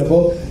 പറഞ്ഞിട്ട് കാര്യമില്ല.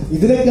 അപ്പോൾ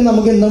ഇതിനൊക്കെ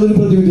നമുക്ക് എന്താണ് ഒരു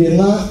പ്രതിവിധി?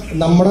 എന്നാൽ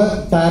നമ്മുടെ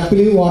ടാപ്പിൽ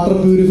വാട്ടർ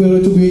പ്യൂരിഫയർ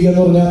വെച്ച് ഉപയോഗിക്കുക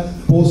എന്ന് പറഞ്ഞാൽ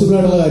പോസിബിൾ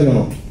ആയിട്ടുള്ള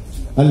കാര്യമാണോ?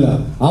 അല്ല.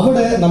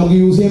 അവിടെ നമുക്ക്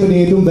യൂസ് ചെയ്യാൻ പറ്റിയ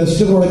ഏറ്റവും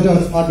ബെസ്റ്റ് പ്രോഡക്റ്റ്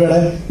ആണ് സ്മാർട്ട്വേയുടെ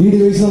ഈ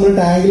ഡിവൈസ്. നമ്മൾ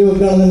ടാങ്കിൽ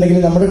വെക്കുകയാണെന്നുണ്ടെങ്കിൽ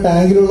നമ്മുടെ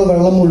ടാങ്കിലുള്ള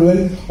വെള്ളം മുഴുവൻ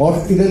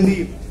ഇതെന്ത്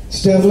ചെയ്യും?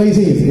 സ്റ്റെറിലൈസ്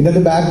ചെയ്യും.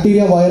 ഇതിന്റെ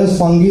ബാക്ടീരിയ, വൈറസ്,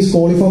 ഫംഗീസ്,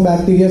 കോളിഫോം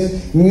ബാക്ടീരിയസ്,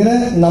 ഇങ്ങനെ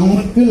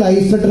നമുക്ക്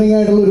ലൈഫ് ത്രെറ്റനിങ്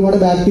ആയിട്ടുള്ള ഒരുപാട്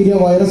ബാക്ടീരിയ,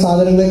 വൈറസ്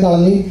സാധനങ്ങളെ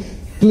കളഞ്ഞ്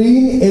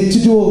ക്ലീൻ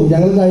H2O.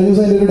 ഞങ്ങൾ കഴിഞ്ഞ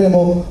ദിവസം അതിന്റെ ഒരു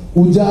ഡെമോ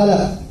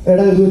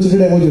ഉജാലയുടെ ഇത് വെച്ചിട്ട്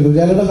ഡെമോ ചെയ്തു.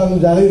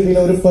 ഉജാല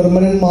കിട്ടിയില്ല, ഒരു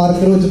പെർമനന്റ്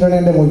മാർക്കർ വെച്ചിട്ടാണ്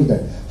ഞാൻ ഡെമോ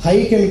ചെയ്തത്. ഹൈ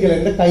കെമിക്കൽ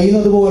എന്റെ കയ്യിൽ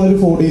നിന്ന് പോകാൻ ഒരു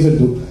 4 days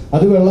എടുത്തു.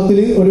 അത് വെള്ളത്തിൽ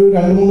ഒരു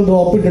 2-3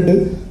 ഡ്രോപ്പ് ഇട്ടിട്ട്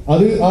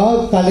അത് ആ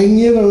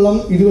കലങ്ങിയ വെള്ളം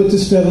ഇത് വെച്ച്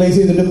സ്റ്റെറിലൈസ്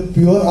ചെയ്തിട്ട്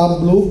പ്യുവർ ആ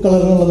ബ്ലൂ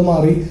കളറിനുള്ളത്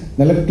മാറി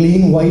നല്ല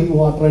ക്ലീൻ വൈറ്റ്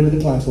വാട്ടർ ആയിട്ട്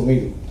ട്രാൻസ്ഫോം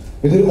ചെയ്തു.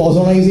 ഇത്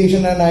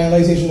ഓസോണൈസേഷൻ ആൻഡ്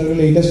അയണൈസേഷൻ ഒരു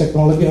ലേറ്റസ്റ്റ്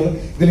ടെക്നോളജിയാണ്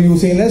ഇതിൽ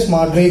യൂസ് ചെയ്യുന്നത്.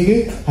 സ്മാർട്ട് വേക്ക്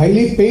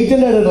ഹൈലി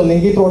പേറ്റന്റ് ആയിട്ടോ.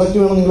 നിങ്ങൾക്ക് ഈ പ്രോഡക്റ്റ്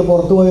വേണം, നിങ്ങൾ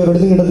പുറത്ത് പോയി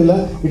ഒരിടത്തും കിട്ടത്തില്ല.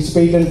 ഇറ്റ്സ്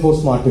പേറ്റന്റ് ഫോർ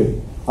സ്മാർട്ട് വേ.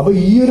 അപ്പൊ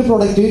ഈ ഒരു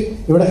പ്രോഡക്റ്റ്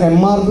ഇവിടെ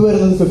MRP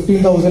വരുന്നത്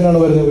 15,000 ആണ്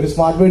വരുന്നത്. ഒരു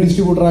സ്മാർട്ട് വേ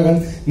ഡിസ്ട്രിബ്യൂട്ടർ ആകാൻ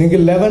നിങ്ങൾക്ക്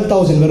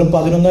 11,000 വെറും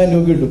 11,000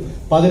 രൂപ കിട്ടും.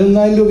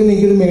 11,000 രൂപയ്ക്ക്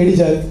നിങ്ങൾക്ക് ഇത്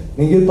മേടിച്ചാൽ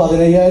നിങ്ങൾക്ക്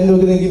 15,000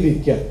 രൂപയ്ക്ക് നിങ്ങൾക്ക്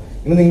വിൽക്കാം.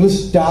 ഇനി നിങ്ങൾ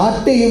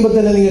സ്റ്റാർട്ട് ചെയ്യുമ്പോൾ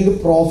തന്നെ നിങ്ങൾക്ക്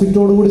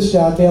പ്രോഫിറ്റോട് കൂടി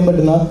സ്റ്റാർട്ട് ചെയ്യാൻ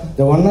പറ്റുന്ന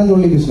the one and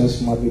only business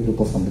smart way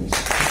group of companies.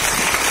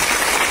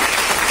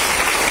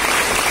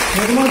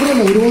 അത്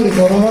മാത്രമല്ല, ഒരുപാട്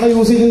കൊറോണയുടെ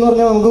യൂസേജ് എന്ന്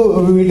പറഞ്ഞാൽ നമുക്ക്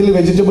വീട്ടിൽ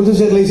വെജിറ്റബിൾസ്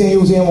സ്റ്റെറിലൈസ് ചെയ്യാൻ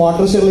യൂസ് ചെയ്യാം,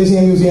 വാട്ടർ സ്റ്റെറിലൈസ്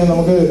ചെയ്യാൻ യൂസ് ചെയ്യാം.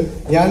 നമുക്ക്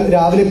ഞാൻ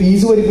രാവിലെ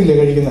പീസ് പരിപ്പില്ലേ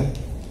കഴിക്കുന്നത്,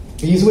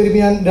 പീസ് പരിപ്പ്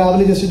ഞാൻ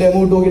രാവിലെ ജസ്റ്റ് ഡെമോ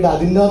ഇട്ട് നോക്കിയിട്ട്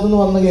അതിൻ്റെ അകത്തുനിന്ന്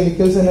വന്ന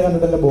കെമിക്കൽസ് തന്നെ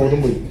കണ്ടിട്ട് എന്റെ ബോധം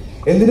പോയി.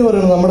 എന്തിനു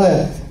പറയണം,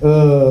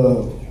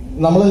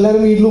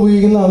 നമ്മളെല്ലാവരും വീട്ടിൽ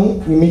ഉപയോഗിക്കുന്നതാണ്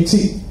ഈ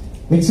മിക്സി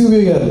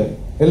ഉപയോഗിക്കാറില്ലേ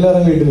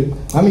എല്ലാവരും വീട്ടിൽ.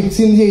 ആ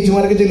മിക്സിന്ന്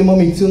ചേച്ചിമാരൊക്കെ ചെല്ലുമ്പോൾ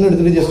മിക്സി ഒന്ന്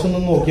എടുത്തിട്ട് ജസ്റ്റ് ഒന്ന്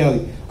നോക്കിയാൽ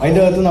മതി. അതിൻ്റെ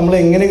അകത്ത് നമ്മൾ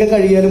എങ്ങനെയൊക്കെ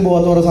കഴിയാലും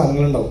പോകാത്ത ഓരോ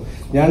സാധനങ്ങളുണ്ടാവും.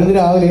 ഞാനിന്ന്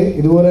രാവിലെ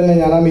ഇതുപോലെ തന്നെ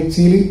ഞാൻ ആ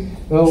മിക്സിയിൽ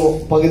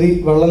പകുതി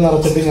വെള്ളം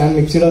നിറച്ചിട്ട് ഞാൻ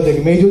മിക്സിയുടെ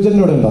അകത്തേക്ക് മേജു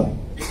ചേട്ടൻ്റെ ഇവിടെ ഉണ്ടാവും.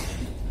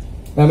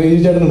 ഞാൻ മേജു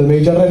ചേട്ടനുണ്ട്.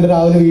 മേജു ചേട്ടൻ എന്റെ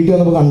രാവിലെ വീട്ടിൽ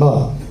വന്നപ്പോൾ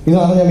കണ്ടതാണ്.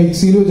 ഇതാണ് ഞാൻ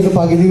മിക്സിയിൽ വെച്ചിട്ട്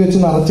പകുതി വെച്ച്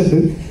നിറച്ചിട്ട്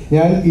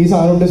ഞാൻ ഈ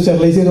സാധനം ഇട്ട്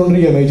സ്റ്റെറിലൈസ്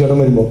ചെയ്തുകൊണ്ടിരിക്കുക. മേജു ചേട്ടൻ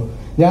വരുമ്പോൾ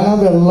ഞാൻ ആ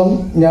വെള്ളം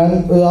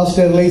ആ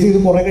സ്റ്റെറിലൈസ് ചെയ്ത്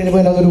കുറെ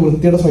കഴിഞ്ഞപ്പോൾ അതിനകത്ത് ഒരു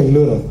വൃത്തിയുടെ സ്മെല്ല്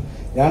വരും.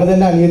 ഞാനത്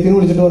എന്റെ അനിയത്തിനെ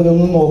വിളിച്ചിട്ട് പറഞ്ഞു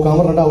ഒന്ന് നോക്കാൻ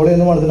പറഞ്ഞിട്ട് അവിടെ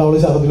നിന്ന് മടുത്തിട്ട് അവള്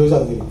ഛർദിലോ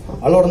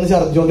അവൾ അവിടെ നിന്ന്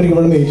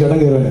ഛർദിച്ചോണ്ടിരിക്കുമ്പോൾ മേജു ചേട്ടൻ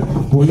കയറി വരാം.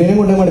 പുള്ളിനെ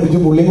കൊണ്ടേ മടുപ്പിച്ചു.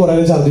 പുള്ളിയും കുറെ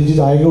ഛർദിച്ച്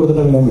ചായക്ക്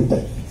കൊടുത്തിട്ടാണ് ഞാൻ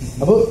വിട്ടത്.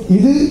 അപ്പൊ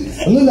ഇത്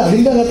ഒന്നുമില്ല,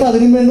 അതിന്റെ അകത്ത്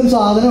അതിനും വേണ്ടും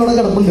സാധനം അവിടെ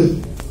കിടപ്പുണ്ട്.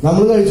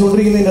 നമ്മൾ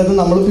കഴിച്ചുകൊണ്ടിരിക്കുന്നതിൻ്റെ അകത്ത്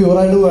നമ്മൾ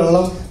പ്യൂറായിട്ട്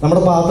വെള്ളം,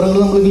 നമ്മുടെ പാത്രങ്ങൾ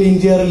നമ്മൾ ക്ലീൻ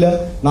ചെയ്യാറില്ല.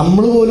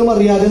 നമ്മൾ പോലും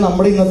അറിയാതെ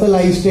നമ്മുടെ ഇന്നത്തെ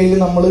ലൈഫ് സ്റ്റൈലിൽ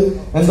നമ്മൾ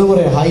എന്താ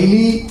പറയാ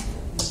ഹൈലി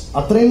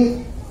അത്രയും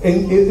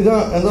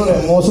എന്താ പറയാ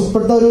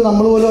മോശപ്പെട്ട ഒരു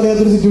നമ്മൾ പോലും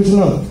അറിയാത്തൊരു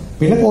സിറ്റുവേഷനാണ്.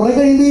 പിന്നെ കുറെ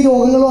കഴിയുമ്പോൾ ഈ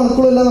രോഗങ്ങളും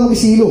അണുക്കളും എല്ലാം നമുക്ക്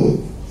ശീലവും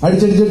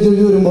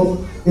അടിച്ചടിച്ചടിച്ച് വരുമ്പോൾ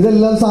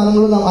ഇതെല്ലാം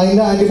സാധനങ്ങളും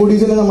അതിന്റെ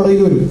ആന്റിബോഡീസ് എല്ലാം നമ്മുടെ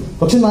കയ്യിൽ വരും.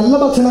 പക്ഷെ നല്ല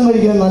ഭക്ഷണം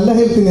കഴിക്കാൻ, നല്ല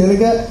ഹെൽത്തിന്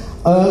ഇതിനൊക്കെ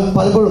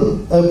പലപ്പോഴും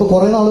ഇപ്പൊ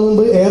കുറെ നാൾ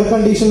മുമ്പ് എയർ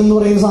കണ്ടീഷൻ എന്ന്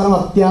പറയുന്ന സാധനം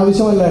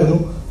അത്യാവശ്യമല്ലായിരുന്നു,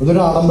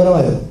 ഇതൊരു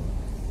ആഡംബരമായിരുന്നു.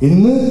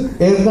 ഇന്ന്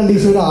എയർ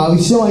കണ്ടീഷൻ ഒരു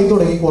ആവശ്യമായി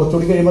തുടങ്ങി.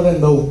 കുറച്ചുകൂടി കഴിയുമ്പോൾ അത്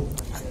എന്താവും,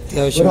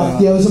 ഒരു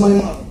അത്യാവശ്യമായി.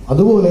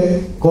 അതുപോലെ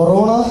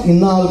കൊറോണ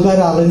ഇന്ന് ആൾക്കാർ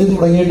അറിഞ്ഞു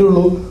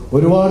തുടങ്ങിയിട്ടുള്ളൂ.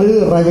 ഒരുപാട്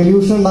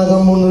റെവല്യൂഷൻ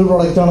ഉണ്ടാക്കാൻ പോകുന്ന ഒരു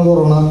പ്രൊഡക്റ്റ് ആണ്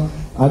കൊറോണ.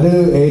 അത്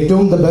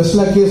ഏറ്റവും ദ ബെസ്റ്റ്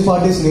ലക്കിയസ്റ്റ്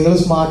പാർട്ടീസ് നിങ്ങൾ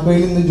സ്മാർട്ട്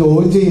വേയിൽ നിന്ന്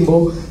ജോയിൻ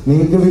ചെയ്യുമ്പോൾ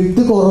നിങ്ങൾക്ക്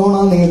വിത്ത് കൊറോണ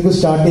നിങ്ങൾക്ക്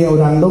സ്റ്റാർട്ട് ചെയ്യാം.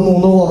 ഒരു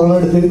 2-3 കൊറോണ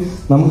എടുത്ത്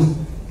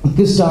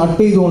നമുക്ക് സ്റ്റാർട്ട്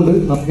ചെയ്തുകൊണ്ട്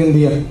നമുക്ക് എന്ത്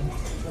ചെയ്യാം,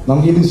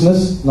 നമുക്ക് ഈ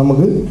ബിസിനസ്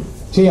നമുക്ക്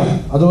ചെയ്യാം.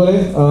 അതുപോലെ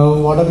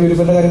വാട്ടർ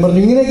പ്യൂരിഫയറിന്റെ കാര്യം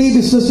പറഞ്ഞു. ഇങ്ങനെയൊക്കെ ഈ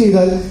ബിസിനസ്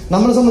ചെയ്താൽ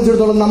നമ്മളെ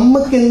സംബന്ധിച്ചിടത്തോളം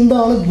നമുക്ക്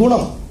എന്താണ്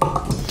ഗുണം?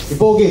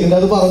 ഇപ്പൊ ഓക്കെ, ഇതിന്റെ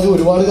അത് പറഞ്ഞു,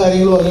 ഒരുപാട്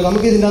കാര്യങ്ങൾ പറഞ്ഞു.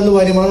 നമുക്ക് ഇതിന്റെ അകത്ത്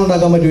വരുമാനം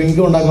ഉണ്ടാക്കാൻ പറ്റും,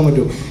 ഇൻകം ഉണ്ടാക്കാൻ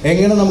പറ്റും.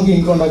 എങ്ങനെ നമുക്ക്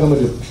ഇൻകം ഉണ്ടാക്കാൻ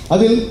പറ്റും?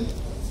 അതിൽ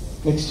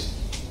നെക്സ്റ്റ്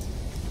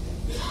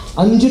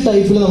 5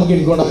 ടൈപ്പിൽ നമുക്ക്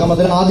ഇൻകം ഉണ്ടാക്കാം.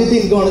 അതിൽ ആദ്യത്തെ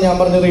ഇൻകം ആണ് ഞാൻ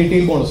പറഞ്ഞ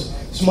റീറ്റെയിൽ ബോണസ്.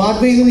 സ്മാർട്ട്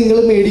വേയിൽ നിങ്ങൾ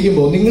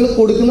മേടിക്കുമ്പോൾ നിങ്ങൾ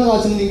കൊടുക്കുന്ന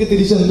കാശിന് നിങ്ങൾക്ക്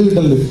തിരിച്ച് എന്ത്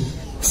കിട്ടുന്നുണ്ട്?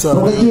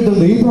 പ്രൊഡക്റ്റ്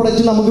കിട്ടുന്നുണ്ട്. ഈ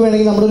പ്രൊഡക്റ്റ് നമുക്ക്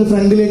വേണമെങ്കിൽ നമ്മുടെ ഒരു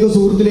ഫ്രണ്ടിലേക്കോ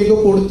സുഹൃത്തിലേക്കോ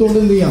കൊടുത്തുകൊണ്ട്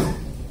എന്ത് ചെയ്യാം,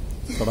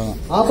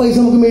 ആ പൈസ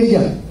നമുക്ക്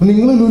മേടിക്കാം.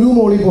 നിങ്ങൾ ലുലു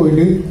മോളിൽ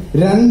പോയിട്ട്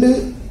 2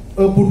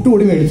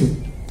 പുട്ടുപൊടി മേടിച്ചു,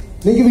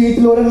 നിങ്ങൾക്ക്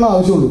വീട്ടിൽ ഒരെണ്ണം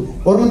ആവശ്യമുള്ളൂ.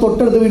 ഒരെണ്ണം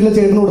തൊട്ടടുത്ത വീട്ടിലെ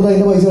ചേട്ടന് കൊടുത്താൽ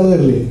അതിന്റെ പൈസകൾ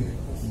തരില്ലേ?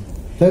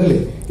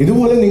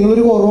 ഇതുപോലെ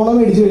നിങ്ങളൊരു കൊറോണ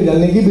മേടിച്ചു കഴിഞ്ഞാൽ,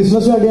 നിങ്ങൾക്ക്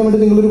ബിസിനസ് സ്റ്റാർട്ട് ചെയ്യാൻ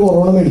വേണ്ടി നിങ്ങളൊരു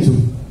കൊറോണ മേടിച്ചു,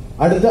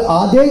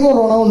 ആദ്യമായി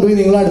കൊറോണ കൊണ്ടുപോയി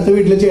നിങ്ങൾ അടുത്ത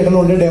വീട്ടിലെ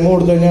ചേട്ടനോട് ഡെമോ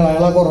കൊടുത്തു കഴിഞ്ഞാൽ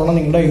അയാൾ ആ കൊറോണ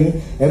നിങ്ങളുടെ കയ്യിൽ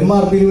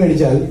MRP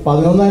മേടിച്ചാൽ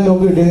 11,000 രൂപ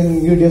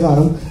കിട്ടിയ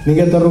സാധനം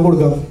നിങ്ങൾക്ക് എത്ര രൂപ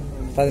കൊടുക്കാം?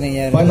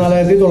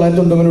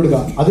 14,990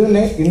 കൊടുക്കാം. അത്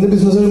തന്നെ ഇന്ന്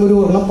ബിസിനസ് വരുമ്പോൾ ഒരു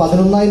കൊറോണ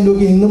 11,000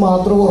 രൂപയ്ക്ക് ഇന്ന്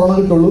മാത്രമേ കൊറോണ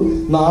കിട്ടുള്ളൂ.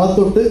 നാളെ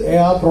തൊട്ട്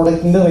ആ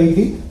പ്രൊഡക്റ്റിന്റെ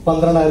റേറ്റ്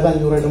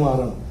 12,500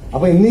 മാറണം.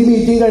 അപ്പൊ ഇന്ന് ഈ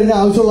മീറ്റിംഗ് കഴിഞ്ഞ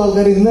ആവശ്യമുള്ള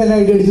ആൾക്കാർ ഇന്ന് തന്നെ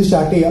ഐഡിയ അടിച്ച്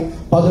സ്റ്റാർട്ട് ചെയ്യാം.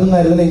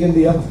 11,000 നിങ്ങൾക്ക് എന്ത്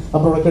ചെയ്യാം, ആ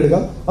പ്രൊഡക്റ്റ്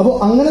എടുക്കാം. അപ്പോൾ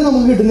അങ്ങനെ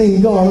നമുക്ക് കിട്ടുന്ന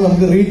ഇൻകം ആണ്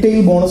നമുക്ക്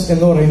റീറ്റെയിൽ ബോണസ്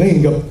എന്ന് പറയുന്ന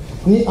ഇൻകം.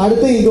 ഇനി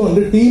അടുത്ത ഇൻകം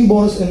ഉണ്ട് ടീം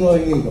ബോണസ് എന്ന്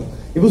പറയുന്ന ഇൻകം.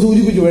 ഇപ്പൊ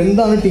സൂചിപ്പിച്ചു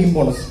എന്താണ് ടീം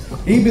ബോണസ്.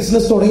 ഈ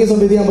ബിസിനസ് തുടങ്ങിയ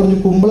സമയത്ത് ഞാൻ പറഞ്ഞു,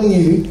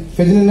 കുമ്പളങ്ങിയിൽ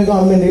ഫെജിൻ എന്നെ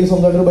കാണുമ്പോൾ എന്റെ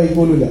സ്വന്തമായിട്ടൊരു ബൈക്ക്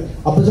പോലും ഇല്ല.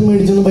 അപ്പച്ചൻ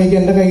മേടിച്ചെന്ന ബൈക്ക്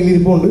എന്റെ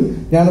കയ്യിലിരിപ്പുണ്ട്.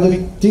 ഞാനത്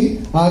വിറ്റ്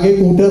ആകെ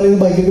കൂട്ടുകാരിൽ നിന്ന്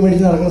ബൈക്കൊക്കെ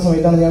മേടിച്ച് നടക്കുന്ന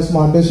സമയത്താണ് ഞാൻ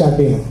സ്മാർട്ട് വേ സ്റ്റാർട്ട്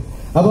ചെയ്യുന്നത്.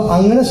 അപ്പൊ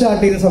അങ്ങനെ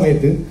സ്റ്റാർട്ട് ചെയ്യുന്ന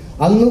സമയത്ത്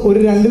അന്ന് ഒരു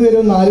 2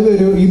 പേരോ 4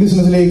 പേരോ ഈ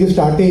ബിസിനസ്സിലേക്ക്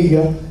സ്റ്റാർട്ട് ചെയ്യുക,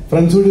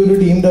 ഫ്രണ്ട്സ് വഴി ഒരു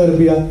ടീം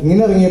ഡെവലപ്പ് ചെയ്യുക.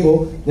 ഇങ്ങനെ ഇറങ്ങിയപ്പോൾ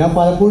ഞാൻ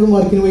പലപ്പോഴും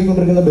വർക്കിന്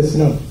പോയിക്കൊണ്ടിരിക്കുന്ന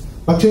ബസ്സിനാണ്.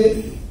 പക്ഷേ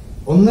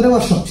 1.5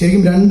 വർഷം,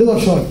 ശരിക്കും 2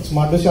 വർഷമായി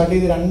സ്മാർട്ട് സ്റ്റാർട്ട്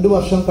ചെയ്ത് 2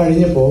 വർഷം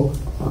കഴിഞ്ഞപ്പോ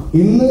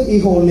ഇന്ന് ഈ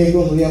ഹോളിലേക്ക്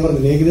വന്നത് ഞാൻ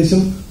പറഞ്ഞില്ല, ഏകദേശം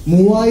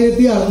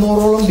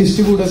 3600ഓളം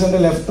ഡിസ്ട്രിബ്യൂട്ടേഴ്സിന്റെ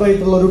ലെഫ്റ്റ്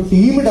റൈറ്റുള്ള ഒരു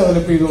ടീം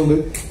ഡെവലപ്പ് ചെയ്തുകൊണ്ട്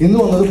ഇന്ന്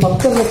വന്നത്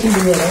 10 ലക്ഷം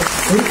രൂപയുടെ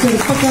ഒരു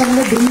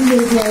ചെറുപ്പക്കാരന്റെ ഡ്രീം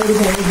ലൈഫിലായ ഒരു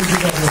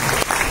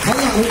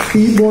അതാണ്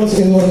ടീം ബോണസ്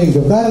എന്ന്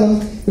പറഞ്ഞിരിക്കും. കാരണം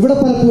ഇവിടെ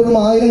പലപ്പോഴും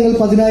 1000,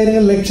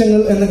 10,000,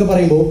 ലക്ഷങ്ങൾ എന്നൊക്കെ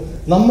പറയുമ്പോൾ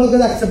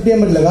നമ്മൾക്കത് അക്സെപ്റ്റ്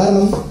ചെയ്യാൻ പറ്റില്ല.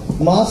 കാരണം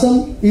മാസം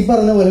ഈ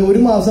പറഞ്ഞ പോലെ ഒരു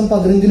മാസം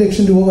 15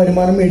 ലക്ഷം രൂപ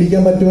വരുമാനം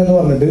മേടിക്കാൻ പറ്റുമെന്ന്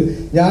പറഞ്ഞിട്ട്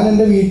ഞാൻ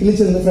എന്റെ വീട്ടിൽ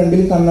ചെന്ന്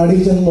ഫ്രണ്ടിൽ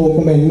കണ്ണാടിയിൽ ചെന്ന്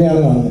നോക്കുമ്പോൾ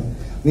എന്നെയാണ് കാണുന്നത്.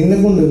 നിന്നെ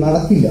കൊണ്ട്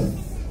നടക്കില്ല,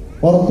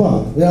 ഉറപ്പാണ്.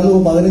 ഞാൻ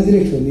 15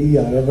 ലക്ഷം നീ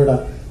എവിടെ?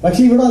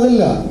 പക്ഷെ ഇവിടെ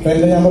അതല്ല.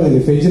 എന്റെ ഞാൻ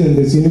പറഞ്ഞില്ലേ,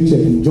 ഫെജിനുണ്ട്,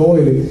 സിനിച്ചേട്ടൻ,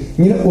 ജോയല്,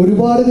 ഇങ്ങനെ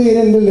ഒരുപാട് പേര്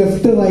എന്റെ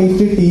ലെഫ്റ്റ്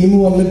റൈറ്റ് ടീം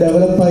വന്ന്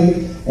ഡെവലപ്പായി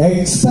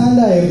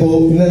എക്സ്പാൻഡ് ആയപ്പോ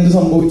ഇന്ന് എന്ത്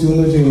സംഭവിച്ചു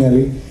എന്ന് വെച്ച്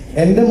കഴിഞ്ഞാല്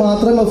എന്റെ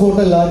മാത്രം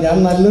എഫോർട്ടല്ല, ഞാൻ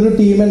നല്ലൊരു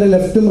ടീം എന്റെ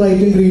ലെഫ്റ്റും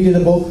റൈറ്റും ക്രിയേറ്റ്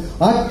ചെയ്തപ്പോ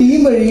ആ ടീം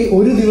വഴി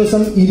ഒരു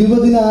ദിവസം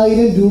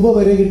 20,000 രൂപ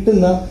വരെ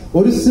കിട്ടുന്ന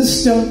ഒരു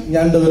സിസ്റ്റം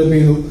ഞാൻ ഡെവലപ്പ്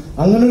ചെയ്തു.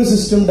 അങ്ങനെ ഒരു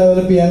സിസ്റ്റം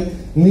ഡെവലപ്പ് ചെയ്യാൻ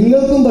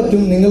നിങ്ങൾക്കും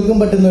പറ്റും. നിങ്ങൾക്കും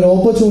പറ്റുന്ന ഒരു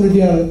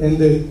ഓപ്പർച്യൂണിറ്റിയാണ്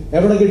എന്ത്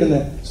എവിടെ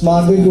കിട്ടുന്നത്?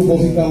 സ്മാർട്ട് വേ ഗ്രൂപ്പ്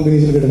ഓഫ്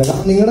കമ്പനീസിൽ കിട്ടുന്നത്.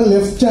 നിങ്ങളുടെ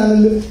ലെഫ്റ്റ്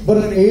ചാനലിൽ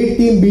A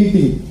ടീം B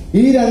ടീം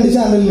ഈ 2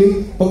 ചാനലിൽ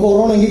ഇപ്പൊ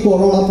കൊറോണ എങ്കിൽ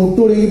കൊറോണ,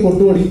 പൊട്ടുപൊടിയെങ്കിൽ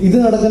പൊട്ടുപൊടി, ഇത്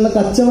നടക്കുന്ന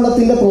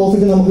കച്ചവടത്തിന്റെ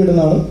പ്രോഫിറ്റ് നമുക്ക്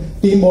കിട്ടുന്നതാണ്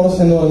ടീം ബോണസ്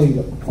എന്ന്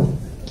പറഞ്ഞിരിക്കും.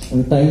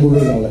 ടൈം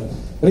കൂടുതലാണ്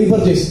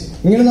റീപർച്ചേസ്.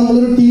 ഇങ്ങനെ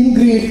നമ്മളൊരു ടീം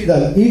ക്രിയേറ്റ്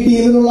ചെയ്താൽ ഈ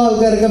ടീമിലുള്ള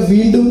ആൾക്കാരൊക്കെ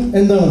വീണ്ടും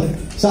എന്താണ്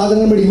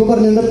സാധനങ്ങൾ മേടിക്കും. ഇപ്പൊ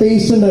പറഞ്ഞ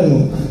പേസ്റ്റ് ഉണ്ടായിരുന്നു,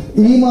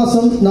 ഈ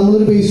മാസം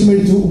നമ്മളൊരു പേസ്റ്റ്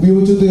മേടിച്ചു,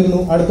 ഉപയോഗിച്ചു, തീർന്നു.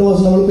 അടുത്ത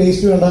മാസം നമ്മൾ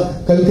പേസ്റ്റ് വേണ്ട,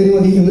 കൽക്കരി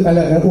മതി,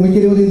 അല്ല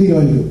ഉമിക്കരി മതി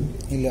തീരുമാനിക്കും?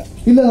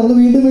 ഇല്ല, നമ്മൾ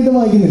വീണ്ടും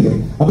വാങ്ങിക്കുന്നില്ല.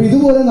 അപ്പൊ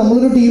ഇതുപോലെ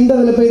നമ്മളൊരു ടീം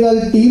ഡെവലപ്പ് ചെയ്താൽ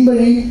ടീം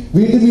വഴി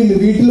വീണ്ടും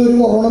വീട്ടിലൊരു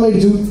കൊറോണ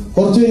മേടിച്ചു,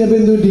 കുറച്ച് കഴിഞ്ഞപ്പോൾ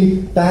എന്ത് പറ്റി?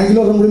 ടാങ്കിൽ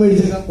ഒരെണ്ണം കൂടി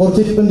മേടിച്ചേക്കാം, കുറച്ച്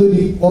കഴിഞ്ഞപ്പോൾ എന്ത്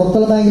പറ്റി?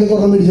 പുറത്തുള്ള ടാങ്കിലേക്ക്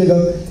ഒരെണ്ണം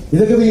മേടിച്ചേക്കാം.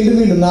 ഇതൊക്കെ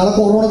വീണ്ടും നാളെ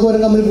കൊറോണക്ക് വരെ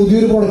കമ്പനി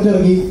പുതിയൊരു പ്രോഡക്റ്റ്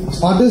ഇറങ്ങി.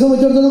 സ്മാർട്ട് വേസ്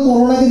വെച്ചിടത്തോളം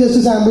കൊറോണയ്ക്ക്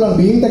ജസ്റ്റ് സാമ്പിൾ ആണ്.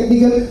 ബീങ്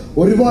ടെക്നിക്കൽ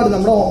ഒരുപാട്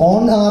നമ്മുടെ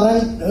on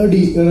R&D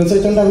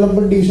research and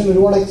development division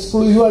ഒരുപാട്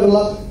എക്സ്ക്ലൂസീവ്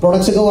ആയിട്ടുള്ള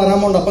പ്രൊഡക്ട്സ് ഒക്കെ വരാൻ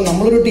പോകുന്നുണ്ട്. അപ്പൊ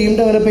നമ്മളൊരു ടീം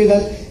ഡെവലപ്പ്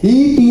ചെയ്താൽ ഈ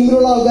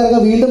ടീമിലുള്ള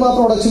ആൾക്കാരൊക്കെ വീണ്ടും ആ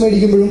പ്രൊഡക്ട്സ്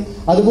മേടിക്കുമ്പോഴും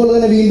അതുപോലെ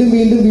തന്നെ വീണ്ടും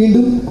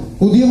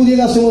പുതിയ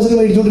കസ്റ്റമേഴ്സിന്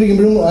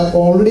മേടിച്ചുകൊണ്ടിരിക്കുമ്പോഴും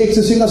ഓൾറെഡി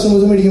എക്സിസ്റ്റിംഗ്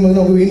കസ്റ്റമേഴ്സ് മേടിക്കുമ്പോഴും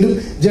നമുക്ക് വീണ്ടും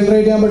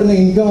ജനറേറ്റ് ചെയ്യാൻ പറ്റുന്ന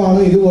ഇൻകം ആണ്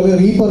ഇതുപോലെ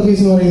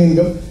റീപർച്ചേസ് എന്ന് പറയുന്ന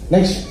ഇൻകം.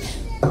 നെക്സ്റ്റ്,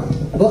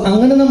 അപ്പൊ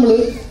അങ്ങനെ നമ്മൾ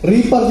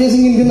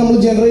റീപർച്ചേസിംഗ് ഇൻകം നമ്മൾ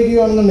ജനറേറ്റ്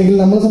ചെയ്യുകയാണെന്നുണ്ടെങ്കിൽ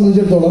നമ്മളെ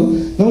സംബന്ധിച്ചിടത്തോളം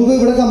നമുക്ക്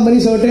ഇവിടെ കമ്പനി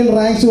സർട്ടൻ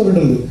റാങ്ക്സ്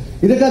പറഞ്ഞിട്ടുണ്ട്.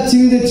 ഇതൊക്കെ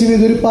അച്ചീവ്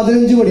ചെയ്ത് ഒരു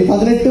 15 പടി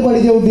 18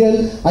 പടി ചവിട്ടിയാൽ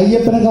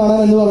അയ്യപ്പനെ കാണാം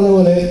എന്ന് പറഞ്ഞ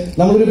പോലെ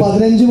നമ്മളൊരു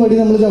 15 പടി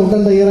നമ്മൾ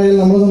ചവിട്ടാൻ തയ്യാറായാൽ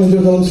നമ്മളെ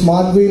സംബന്ധിച്ചിടത്തോളം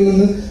സ്മാർട്ട് വേയിൽ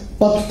നിന്ന്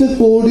 10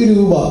 കോടി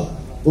രൂപ.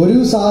 ഒരു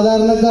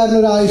സാധാരണക്കാരന്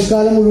ഒരു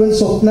ആയുഷ്കാലം മുഴുവൻ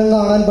സ്വപ്നം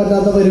കാണാൻ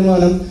പറ്റാത്ത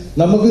വരുമാനം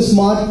നമുക്ക്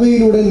സ്മാർട്ട്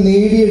വേയിലൂടെ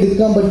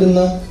നേടിയെടുക്കാൻ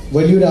പറ്റുന്ന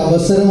വലിയൊരു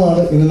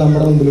അവസരമാണ് ഇന്ന്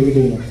നമ്മുടെ മുമ്പിലേക്ക്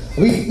ചെയ്യുന്നത്.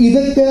 അപ്പൊ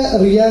ഇതൊക്കെ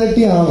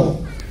റിയാലിറ്റി ആണോ?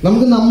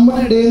 നമുക്ക് നമ്മുടെ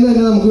ഇടയിൽ നിന്ന്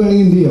തന്നെ നമുക്ക്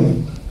വേണമെങ്കിൽ എന്ത് ചെയ്യാം,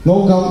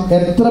 നോക്കാം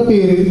എത്ര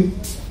പേര്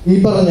ഈ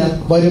പറഞ്ഞ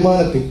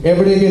വരുമാനത്തിൽ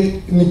എവിടെയൊക്കെ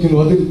നിൽക്കുന്നു.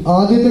 അതിൽ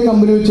ആദ്യത്തെ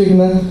കമ്പനി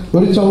വെച്ചേക്കുന്ന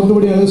ഒരു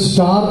ചവിട്ടുപടിയാണ്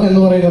സ്റ്റാർ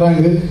എന്ന് പറയുന്ന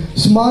റാങ്ക്.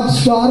 സ്മാർട്ട്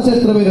സ്റ്റാർസ്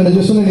എത്ര പേരുണ്ട്?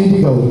 ജസ്റ്റ് ഒന്ന്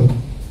എണീറ്റിക്കാവൂ.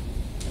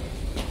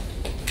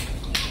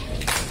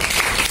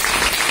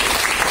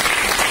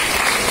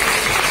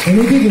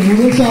 എണീറ്റിക്ക്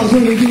 3 സ്റ്റാർസും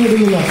എണീറ്റ്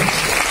കിട്ടുന്നില്ല.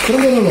 ഇത്ര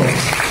പേരുള്ളൂ.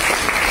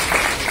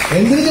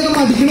 എന്തിനു ചേട്ടൻ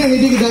മടിക്കണേ?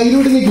 എണീറ്റിക്ക്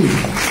ധൈര്യമായിട്ട് നിൽക്കും.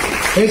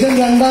 ഏകദേശം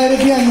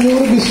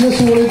 2500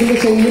 ബിസിനസ് കോളേജിന്റെ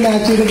സെയിം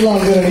മാച്ച് ചെയ്തിട്ടുള്ള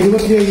ആൾക്കാരാണ്.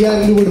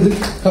 25,000 രൂപ എടുത്ത്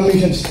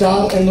കമ്മീഷൻ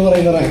സ്റ്റാർ എന്ന്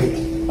പറയുന്ന റാങ്ക്.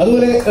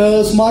 അതുപോലെ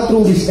സ്മാർട്ട്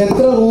റൂബീസ്,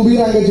 എത്ര റൂബി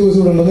റാങ്ക് ചൂസ്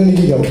ഇവിടെ ഉണ്ടെന്ന്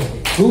എനിക്കാവും.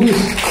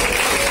 റൂബീസ്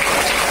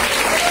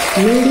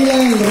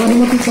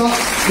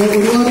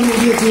ഒരുപാട്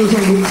റൂബി ചൂസ്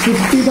ഉണ്ട്.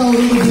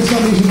 50,000 റുപ്പീസ്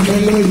കമ്മീഷൻ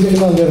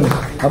മേടിച്ചേക്കുന്ന ആൾക്കാരാണ്.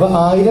 അപ്പൊ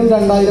 1000,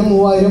 2000,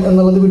 3000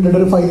 എന്നുള്ളത് വിട്ടിട്ട്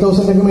ഒരു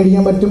 5,000 ഒക്കെ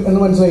മേടിക്കാൻ പറ്റും എന്ന്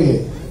മനസ്സിലായില്ലേ?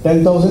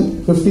 10,000,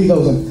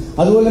 50,000.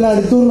 അതുപോലെ തന്നെ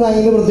അടുത്തൊരു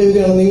റാങ്കിന്റെ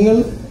പ്രത്യേകതയാണ്, നിങ്ങൾ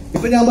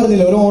ഇപ്പൊ ഞാൻ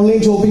പറഞ്ഞില്ല ഒരു ഓൺലൈൻ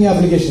ഷോപ്പിംഗ്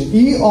ആപ്ലിക്കേഷൻ.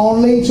 ഈ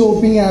ഓൺലൈൻ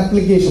ഷോപ്പിംഗ്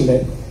ആപ്ലിക്കേഷന്റെ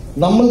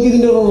നമ്മൾക്ക്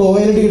ഇതിന്റെ ഒരു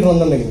റോയൽറ്റി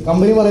കിട്ടണമെന്നുണ്ടെങ്കിൽ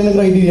കമ്പനി പറയുന്ന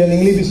ക്രൈറ്റീരിയ,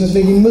 നിങ്ങൾ ഈ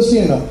ബിസിനസ്സിലേക്ക് ഇൻവെസ്റ്റ്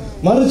ചെയ്യേണ്ട,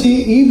 മറിച്ച്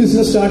ഈ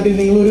ബിസിനസ് സ്റ്റാർട്ട് ചെയ്ത്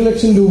നിങ്ങൾ 1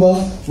 ലക്ഷം രൂപ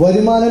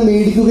വരുമാനം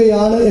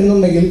മേടിക്കുകയാണ്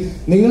എന്നുണ്ടെങ്കിൽ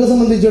നിങ്ങളെ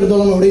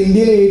സംബന്ധിച്ചിടത്തോളം ഇവിടെ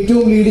ഇന്ത്യയിലെ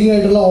ഏറ്റവും ലീഡിംഗ്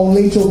ആയിട്ടുള്ള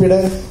ഓൺലൈൻ ഷോപ്പിയുടെ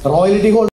റോയൽറ്റി